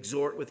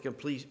 exhort with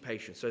complete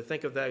patience. So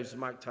think of that as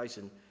Mike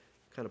Tyson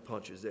kind of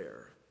punches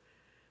there.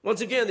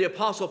 Once again, the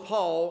Apostle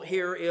Paul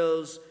here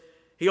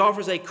he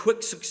offers a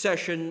quick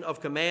succession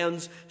of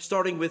commands,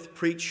 starting with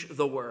preach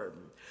the word.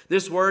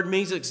 This word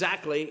means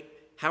exactly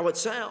how it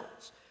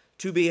sounds: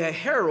 to be a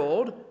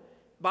herald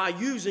by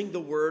using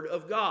the word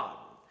of God.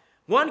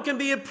 One can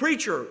be a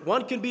preacher.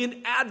 One can be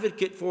an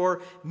advocate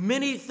for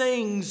many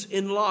things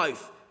in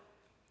life.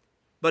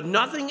 But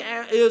nothing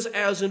is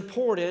as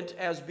important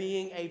as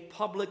being a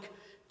public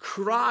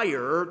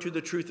crier to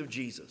the truth of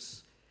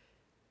Jesus.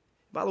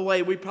 By the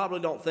way, we probably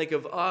don't think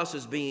of us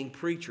as being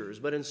preachers,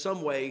 but in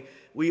some way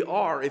we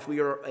are, if we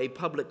are a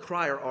public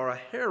crier or a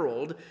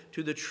herald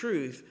to the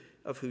truth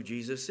of who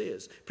Jesus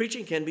is.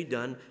 Preaching can be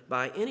done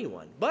by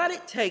anyone, but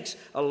it takes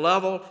a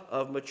level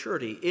of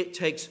maturity. It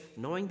takes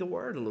knowing the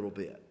Word a little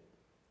bit.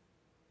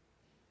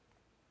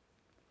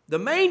 The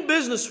main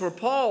business for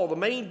Paul, the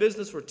main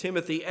business for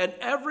Timothy, and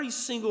every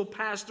single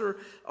pastor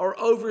or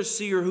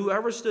overseer who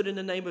ever stood in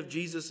the name of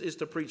Jesus is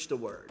to preach the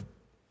Word.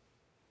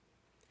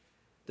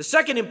 The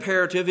second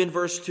imperative in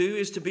verse 2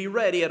 is to be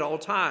ready at all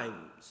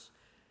times.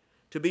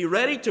 To be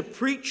ready to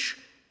preach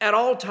at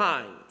all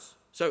times.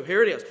 So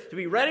here it is. To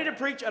be ready to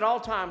preach at all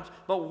times.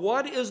 But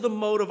what is the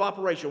mode of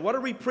operation? What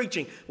are we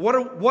preaching? What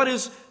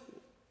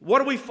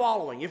are we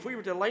following? If we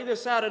were to lay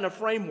this out in a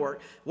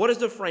framework, what is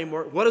the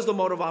framework? What is the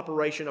mode of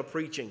operation of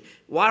preaching?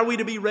 Why are we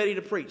to be ready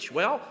to preach?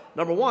 Well,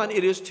 number one,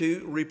 it is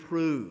to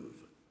reprove,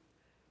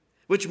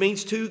 which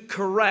means to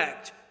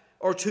correct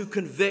or to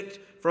convict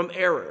from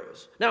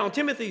errors. Now, in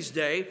Timothy's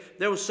day,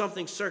 there was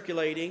something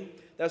circulating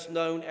that's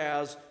known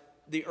as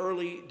the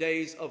early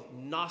days of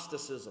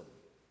Gnosticism.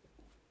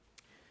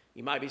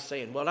 You might be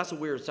saying, well, that's a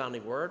weird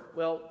sounding word.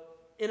 Well,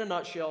 in a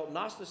nutshell,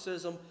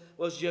 Gnosticism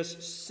was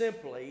just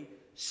simply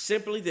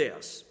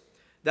this,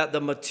 that the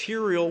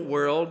material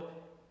world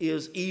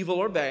is evil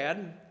or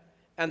bad,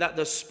 and that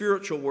the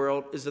spiritual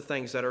world is the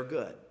things that are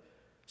good.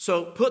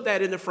 So put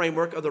that in the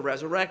framework of the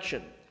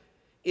resurrection.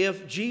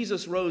 If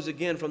Jesus rose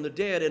again from the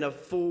dead in a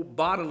full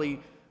bodily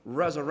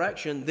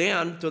resurrection,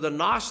 then to the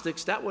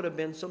Gnostics that would have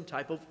been some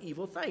type of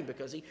evil thing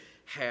because he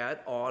had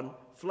on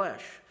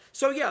flesh.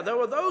 So yeah, there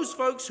were those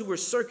folks who were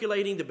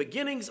circulating. The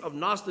beginnings of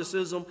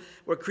Gnosticism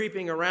were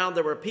creeping around.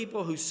 There were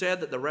people who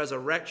said that the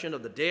resurrection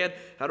of the dead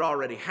had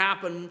already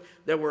happened.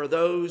 There were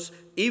those,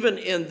 even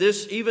in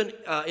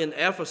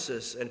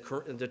Ephesus and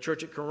in the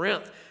church at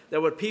Corinth,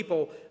 there were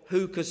people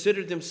who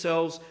considered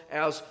themselves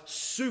as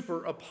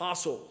super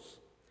apostles.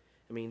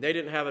 I mean, they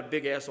didn't have a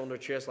big S on their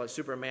chest like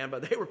Superman,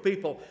 but they were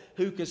people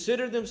who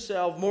considered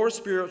themselves more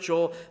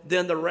spiritual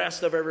than the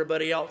rest of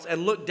everybody else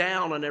and looked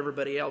down on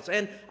everybody else.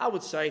 And I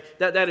would say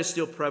that is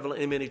still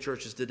prevalent in many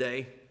churches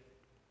today.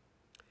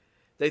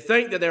 They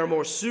think that they're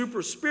more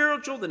super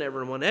spiritual than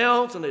everyone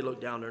else, and they look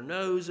down their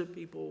nose at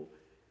people.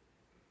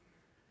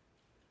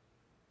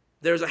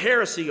 There's a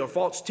heresy or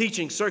false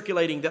teaching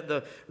circulating that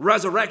the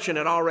resurrection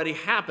had already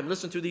happened.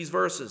 Listen to these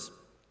verses.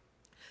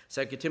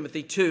 2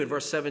 Timothy 2 and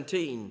verse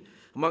 17.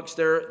 Amongst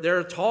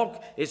their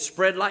talk, it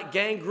spread like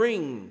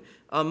gangrene.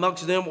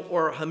 Amongst them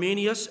were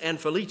Hymenaeus and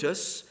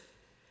Philetus,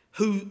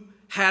 who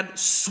had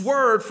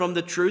swerved from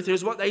the truth.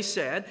 Here's what they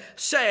said,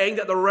 saying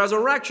that the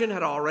resurrection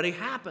had already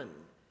happened.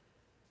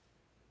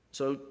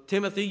 So,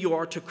 Timothy, you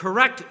are to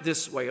correct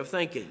this way of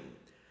thinking,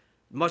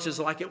 much as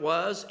like it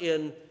was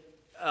in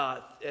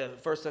 1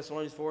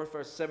 Thessalonians 4,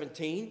 verse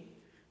 17,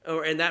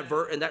 or in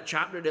that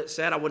chapter that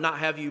said, I would not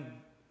have you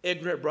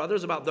ignorant,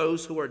 brothers, about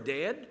those who are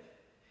dead.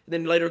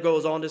 Then later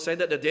goes on to say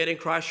that the dead in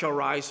Christ shall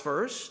rise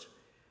first.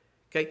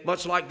 Okay,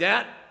 much like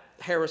that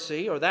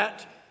heresy or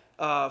that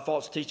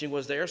false teaching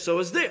was there, so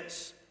is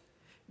this.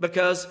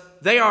 Because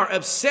they are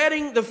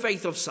upsetting the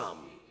faith of some.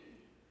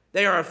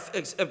 They are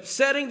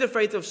upsetting the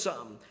faith of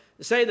some,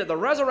 saying that the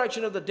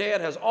resurrection of the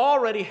dead has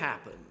already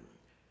happened.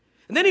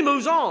 And then he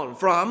moves on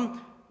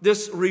from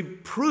this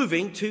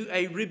reproving to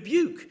a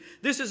rebuke.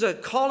 This is a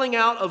calling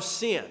out of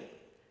sin.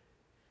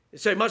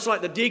 It's much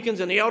like the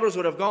deacons and the elders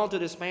would have gone to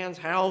this man's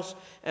house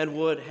and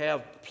would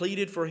have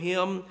pleaded for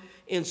him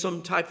in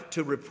some type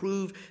to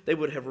reprove. They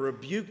would have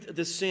rebuked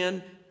the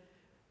sin.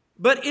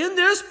 But in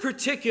this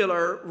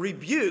particular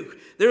rebuke,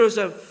 there is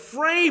a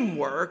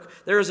framework,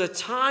 there is a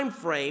time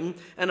frame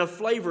and a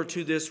flavor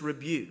to this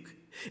rebuke.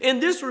 In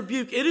this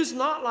rebuke, it is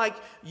not like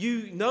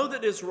you know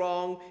that it's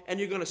wrong and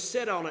you're going to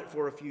sit on it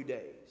for a few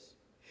days.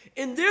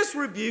 In this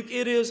rebuke,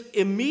 it is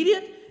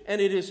immediate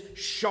and it is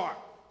sharp.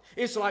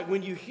 It's like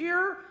when you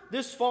hear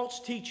this false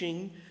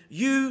teaching,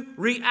 you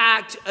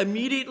react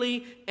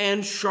immediately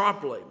and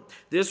sharply.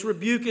 This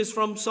rebuke is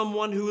from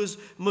someone who is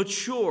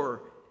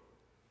mature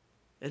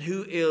and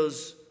who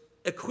is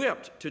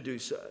equipped to do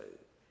so.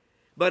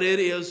 But it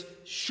is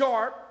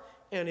sharp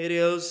and it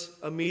is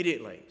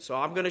immediately. So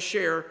I'm going to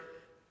share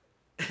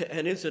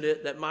an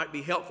incident that might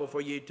be helpful for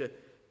you to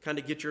kind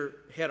of get your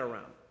head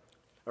around.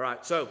 All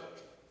right, so...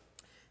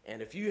 And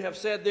if you have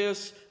said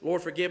this,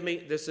 Lord, forgive me,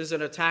 this is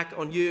an attack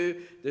on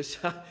you.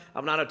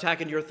 I'm not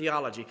attacking your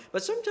theology.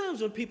 But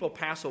sometimes when people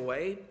pass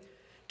away,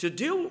 to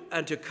deal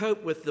and to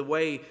cope with the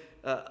way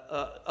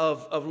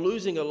of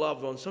losing a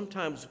loved one,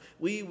 sometimes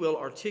we will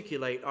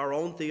articulate our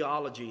own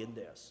theology in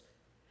this.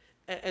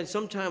 And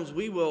sometimes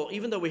we will,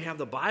 even though we have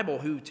the Bible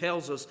who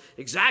tells us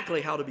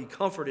exactly how to be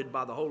comforted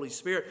by the Holy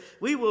Spirit,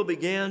 we will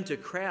begin to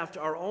craft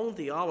our own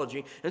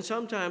theology. And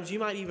sometimes you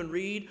might even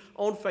read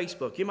on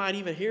Facebook. You might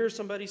even hear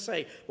somebody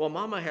say, well,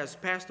 Mama has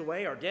passed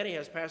away or Daddy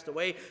has passed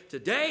away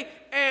today,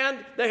 and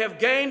they have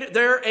gained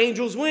their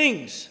angel's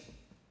wings.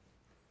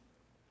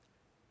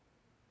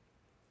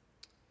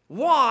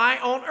 Why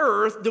on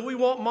earth do we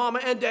want Mama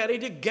and Daddy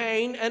to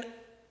gain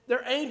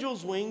their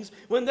angel's wings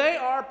when they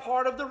are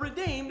part of the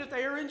redeemed if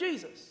they are in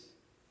Jesus?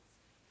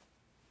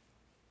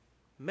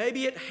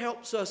 Maybe it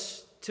helps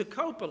us to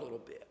cope a little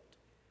bit.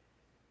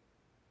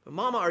 But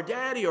Mama or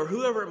Daddy or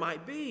whoever it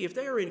might be, if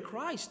they are in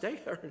Christ, they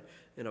are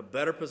in a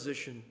better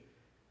position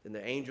than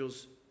the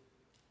angels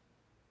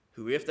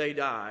who, if they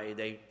die,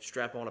 they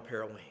strap on a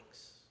pair of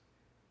wings.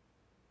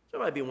 That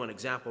might be one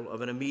example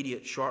of an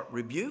immediate sharp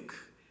rebuke.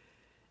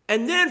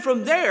 And then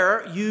from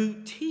there,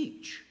 you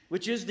teach,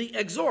 which is the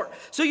exhort.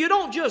 So you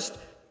don't just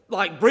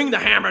like bring the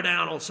hammer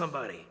down on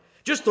somebody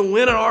just to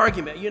win an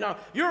argument. You know,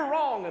 you're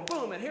wrong and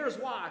boom, and here's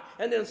why,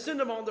 and then send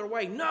them on their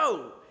way.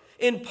 No.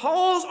 In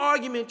Paul's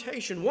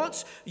argumentation,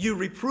 once you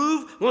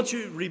reprove, once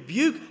you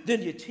rebuke,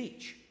 then you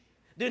teach.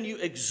 Then you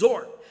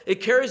exhort.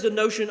 It carries the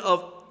notion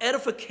of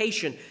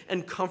edification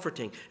and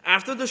comforting.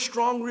 After the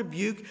strong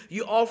rebuke,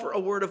 you offer a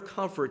word of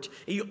comfort.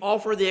 You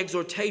offer the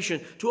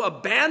exhortation to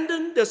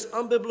abandon this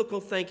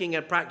unbiblical thinking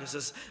and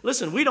practices.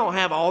 Listen, we don't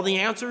have all the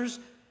answers,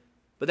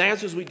 but the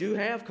answers we do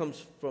have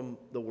comes from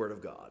the Word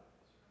of God.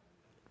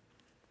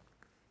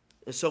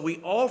 And so we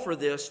offer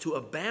this to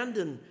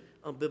abandon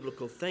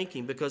unbiblical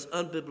thinking, because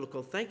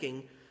unbiblical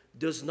thinking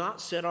does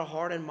not set our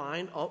heart and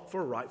mind up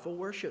for rightful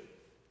worship.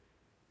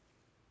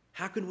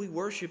 How can we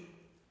worship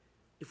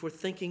if we're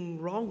thinking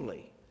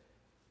wrongly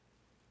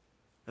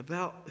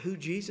about who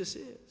Jesus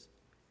is?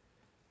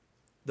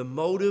 The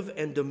motive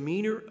and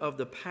demeanor of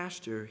the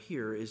pastor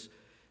here is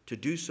to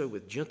do so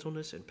with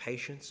gentleness and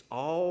patience,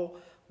 all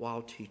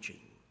while teaching.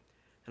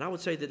 And I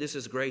would say that this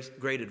is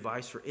great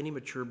advice for any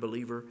mature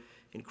believer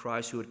in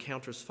Christ who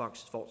encounters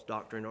false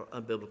doctrine or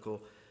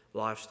unbiblical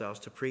lifestyles,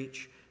 to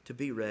preach, to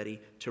be ready,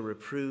 to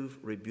reprove,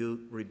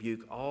 rebuke,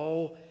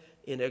 all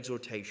in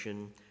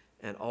exhortation,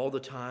 and all the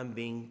time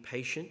being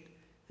patient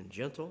and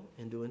gentle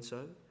in doing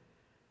so.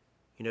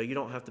 You know, you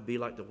don't have to be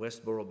like the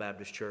Westboro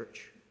Baptist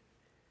Church.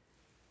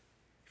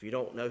 If you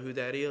don't know who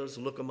that is,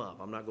 look them up.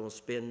 I'm not going to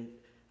spend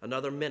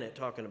another minute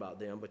talking about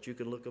them, but you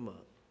can look them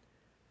up.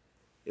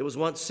 It was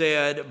once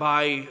said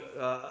by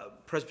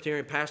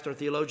Presbyterian pastor and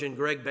theologian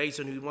Greg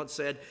Basin, who once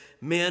said,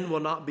 men will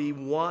not be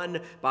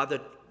won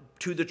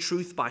to the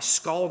truth by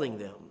scalding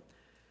them.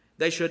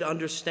 They should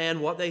understand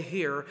what they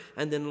hear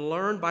and then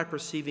learn by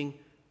perceiving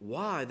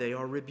why they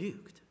are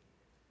rebuked.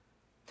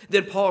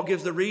 Then Paul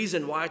gives the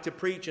reason why to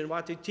preach and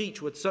why to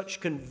teach with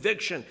such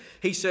conviction.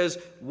 He says,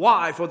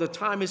 why? For the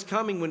time is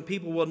coming when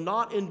people will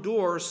not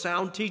endure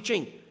sound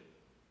teaching.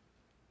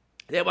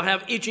 They will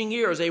have itching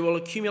ears. They will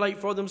accumulate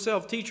for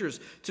themselves teachers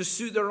to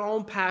suit their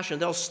own passion.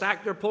 They'll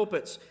stack their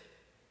pulpits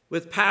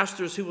with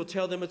pastors who will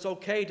tell them it's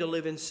okay to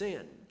live in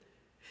sin.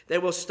 They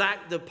will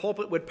stack the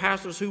pulpit with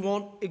pastors who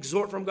won't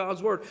exhort from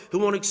God's word, who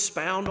won't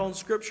expound on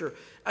Scripture.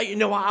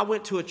 I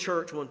went to a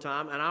church one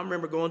time, and I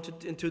remember going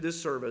into this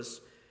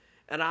service,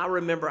 and I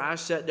remember I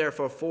sat there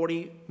for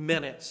 40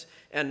 minutes,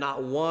 and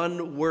not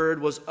one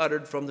word was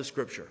uttered from the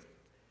Scripture.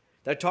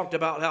 They talked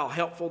about how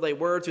helpful they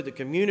were to the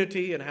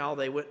community and how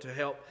they went to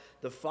help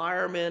the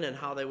firemen and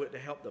how they went to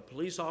help the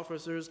police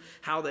officers,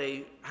 how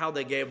they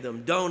gave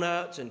them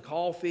donuts and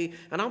coffee.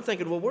 And I'm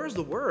thinking, well, where's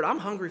the word? I'm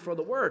hungry for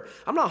the word.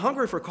 I'm not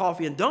hungry for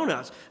coffee and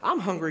donuts. I'm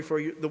hungry for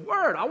the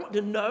word. I want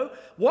to know,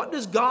 what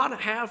does God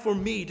have for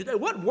me today?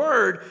 What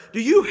word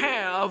do you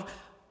have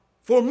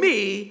for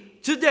me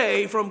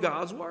today from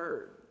God's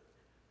word?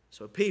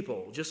 So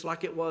people, just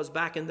like it was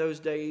back in those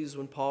days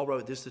when Paul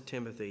wrote this to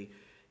Timothy,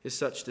 is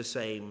such the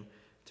same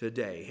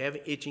today. Have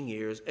itching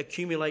ears,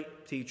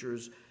 accumulate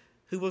teachers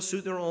who will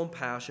suit their own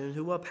passion,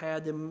 who will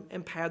pad them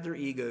and pad their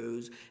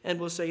egos, and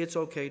will say it's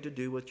okay to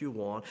do what you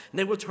want. And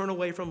they will turn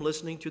away from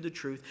listening to the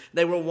truth.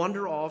 They will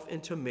wander off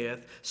into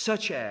myth,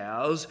 such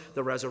as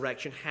the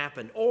resurrection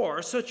happened,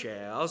 or such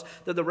as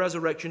that the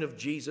resurrection of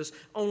Jesus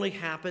only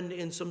happened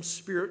in some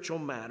spiritual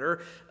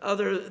matter,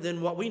 other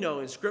than what we know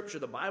in Scripture.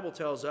 The Bible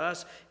tells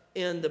us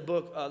in the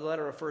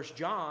letter of 1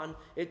 John,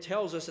 it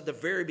tells us at the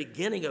very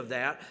beginning of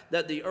that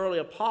the early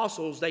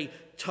apostles, they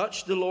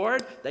touched the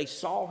Lord, they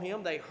saw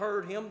him, they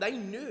heard him, they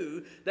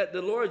knew that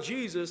the Lord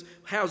Jesus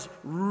has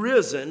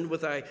risen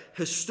with a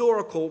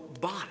historical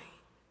body,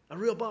 a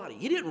real body.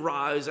 He didn't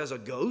rise as a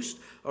ghost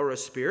or a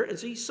spirit. And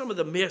see some of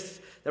the myths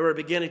that were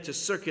beginning to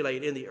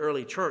circulate in the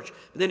early church.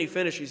 But then he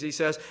finishes, he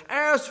says,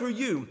 as for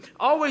you,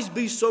 always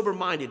be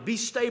sober-minded, be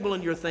stable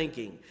in your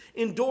thinking,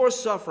 endure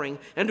suffering,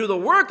 and do the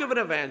work of an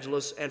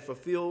evangelist and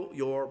fulfill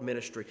your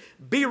ministry.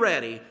 Be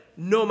ready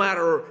no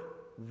matter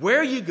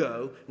where you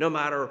go, no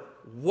matter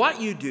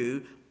what you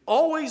do.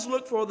 Always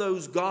look for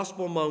those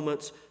gospel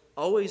moments.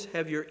 Always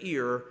have your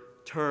ear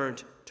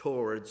turned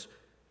towards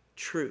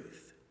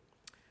truth.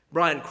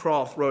 Brian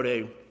Croft wrote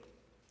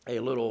a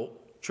little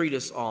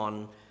treatise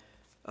on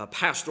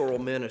pastoral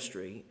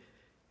ministry.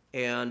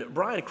 And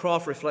Brian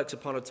Croft reflects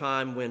upon a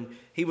time when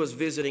he was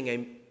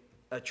visiting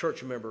a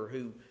church member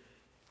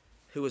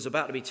who was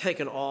about to be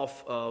taken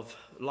off of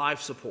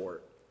life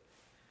support.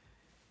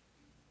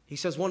 He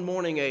says one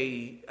morning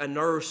a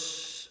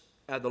nurse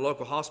at the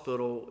local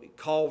hospital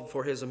called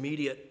for his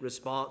immediate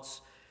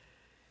response.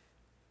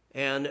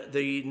 And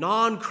the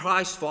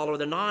non-Christ follower,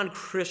 the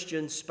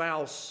non-Christian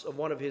spouse of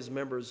one of his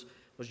members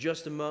was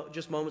just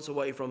moments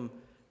away from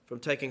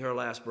taking her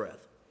last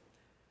breath.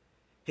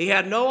 He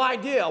had no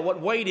idea what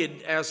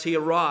waited as he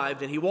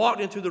arrived, and he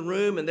walked into the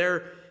room, and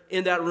there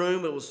in that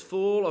room it was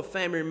full of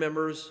family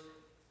members,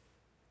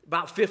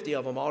 about 50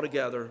 of them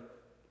altogether.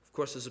 Of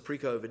course, this is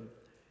pre-COVID.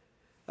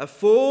 A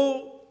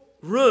full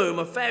room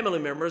of family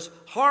members,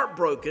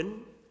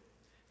 heartbroken.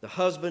 The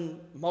husband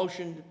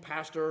motioned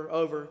pastor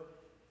over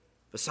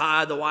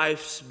beside the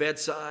wife's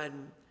bedside.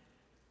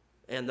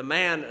 And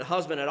the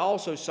husband had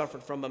also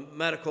suffered from a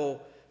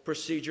medical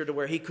procedure to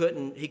where he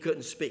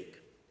couldn't speak.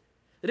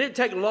 It didn't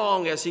take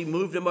long as he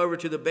moved him over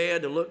to the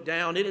bed to look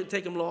down. It didn't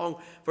take him long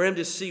for him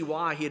to see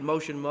why he had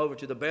motioned him over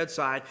to the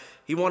bedside.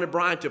 He wanted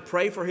Brian to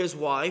pray for his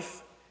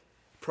wife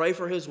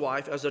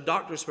as the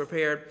doctors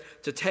prepared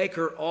to take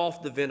her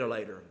off the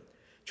ventilator.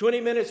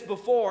 20 minutes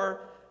before,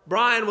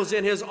 Brian was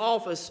in his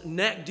office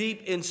neck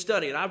deep in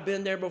study. And I've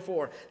been there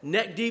before.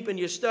 Neck deep in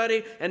your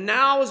study. And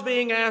now was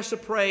being asked to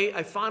pray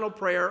a final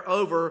prayer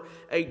over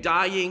a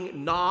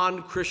dying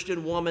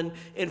non-Christian woman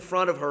in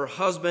front of her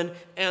husband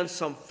and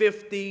some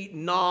 50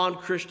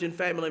 non-Christian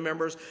family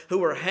members who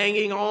were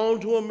hanging on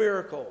to a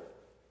miracle.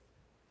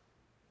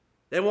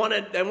 They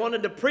wanted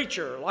the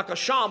preacher, like a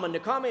shaman, to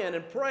come in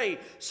and pray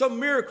some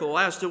miracle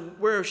as to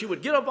where she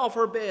would get up off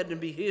her bed and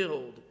be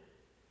healed.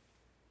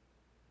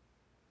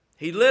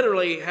 He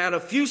literally had a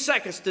few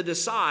seconds to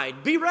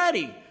decide, be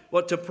ready,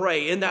 what to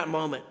pray in that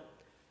moment.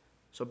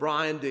 So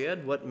Brian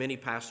did what many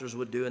pastors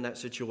would do in that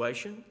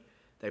situation.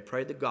 They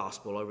prayed the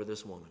gospel over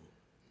this woman.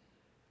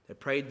 They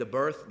prayed the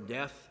birth,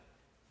 death,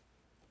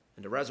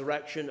 and the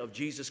resurrection of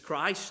Jesus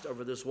Christ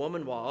over this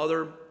woman while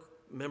other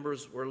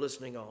members were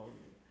listening on.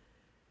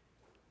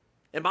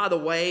 And by the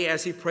way,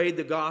 as he prayed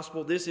the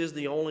gospel, this is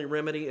the only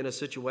remedy in a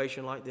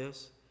situation like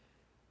this.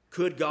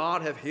 Could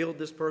God have healed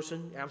this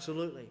person?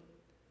 Absolutely.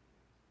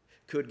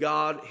 Could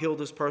God heal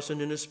this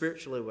person in a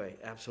spiritual way?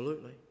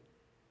 Absolutely.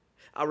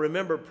 I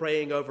remember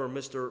praying over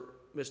Mr.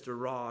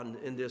 Ron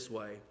in this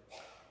way.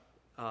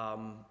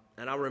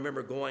 And I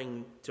remember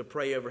going to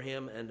pray over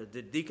him, and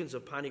the deacons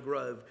of Piney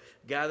Grove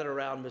gathered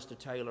around Mr.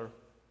 Taylor.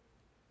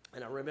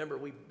 And I remember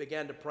we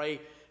began to pray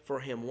for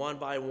him one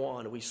by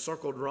one. We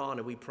circled Ron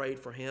and we prayed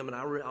for him. And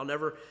I'll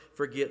never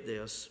forget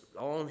this.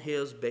 On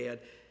his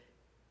bed,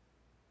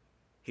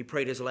 he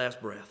prayed his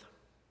last breath.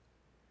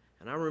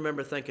 And I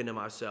remember thinking to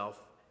myself,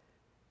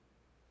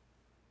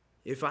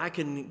 if I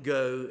can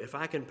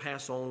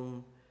pass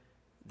on,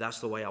 that's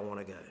the way I want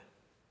to go.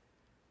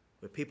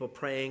 With people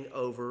praying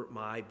over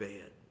my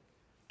bed.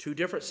 Two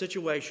different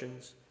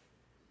situations.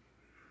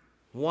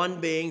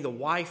 One being the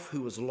wife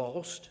who was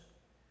lost,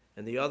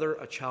 and the other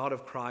a child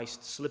of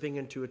Christ slipping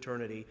into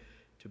eternity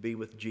to be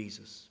with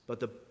Jesus. But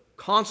the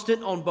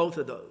constant on both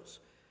of those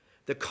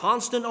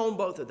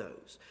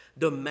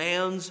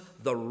demands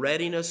the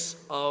readiness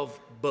of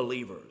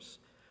believers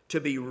to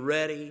be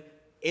ready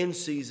in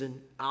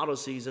season, out of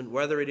season,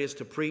 whether it is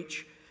to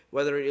preach,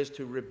 whether it is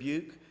to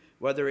rebuke,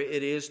 whether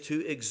it is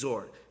to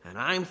exhort. And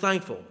I'm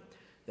thankful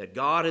that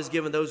God has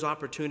given those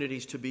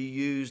opportunities to be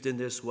used in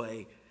this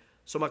way.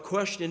 So my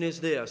question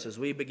is this, as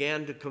we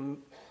began to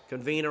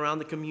convene around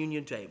the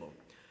communion table,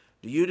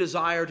 do you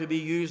desire to be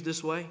used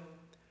this way?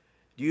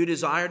 Do you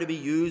desire to be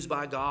used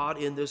by God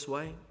in this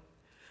way?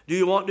 Do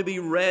you want to be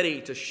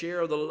ready to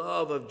share the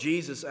love of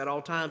Jesus at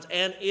all times?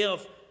 And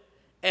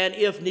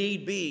if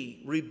need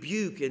be,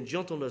 rebuke and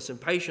gentleness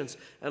and patience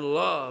and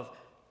love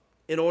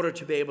in order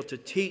to be able to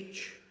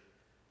teach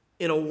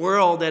in a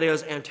world that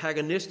is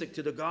antagonistic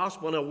to the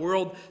gospel, in a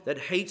world that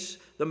hates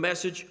the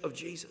message of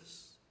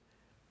Jesus.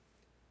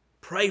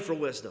 Pray for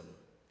wisdom.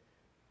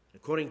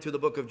 According to the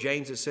book of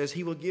James, it says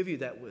he will give you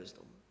that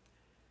wisdom.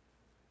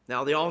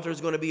 Now, the altar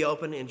is going to be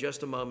open in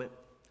just a moment.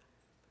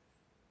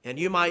 And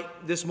you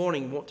might this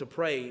morning want to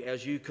pray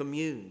as you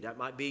commune. That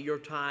might be your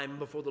time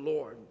before the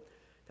Lord.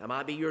 That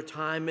might be your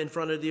time in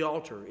front of the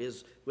altar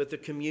is with the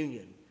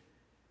communion.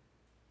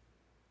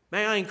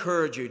 May I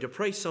encourage you to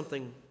pray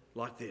something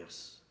like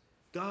this.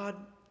 God,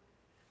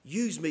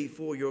 use me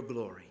for your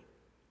glory.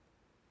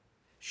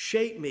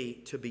 Shape me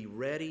to be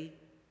ready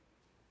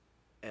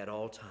at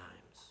all times.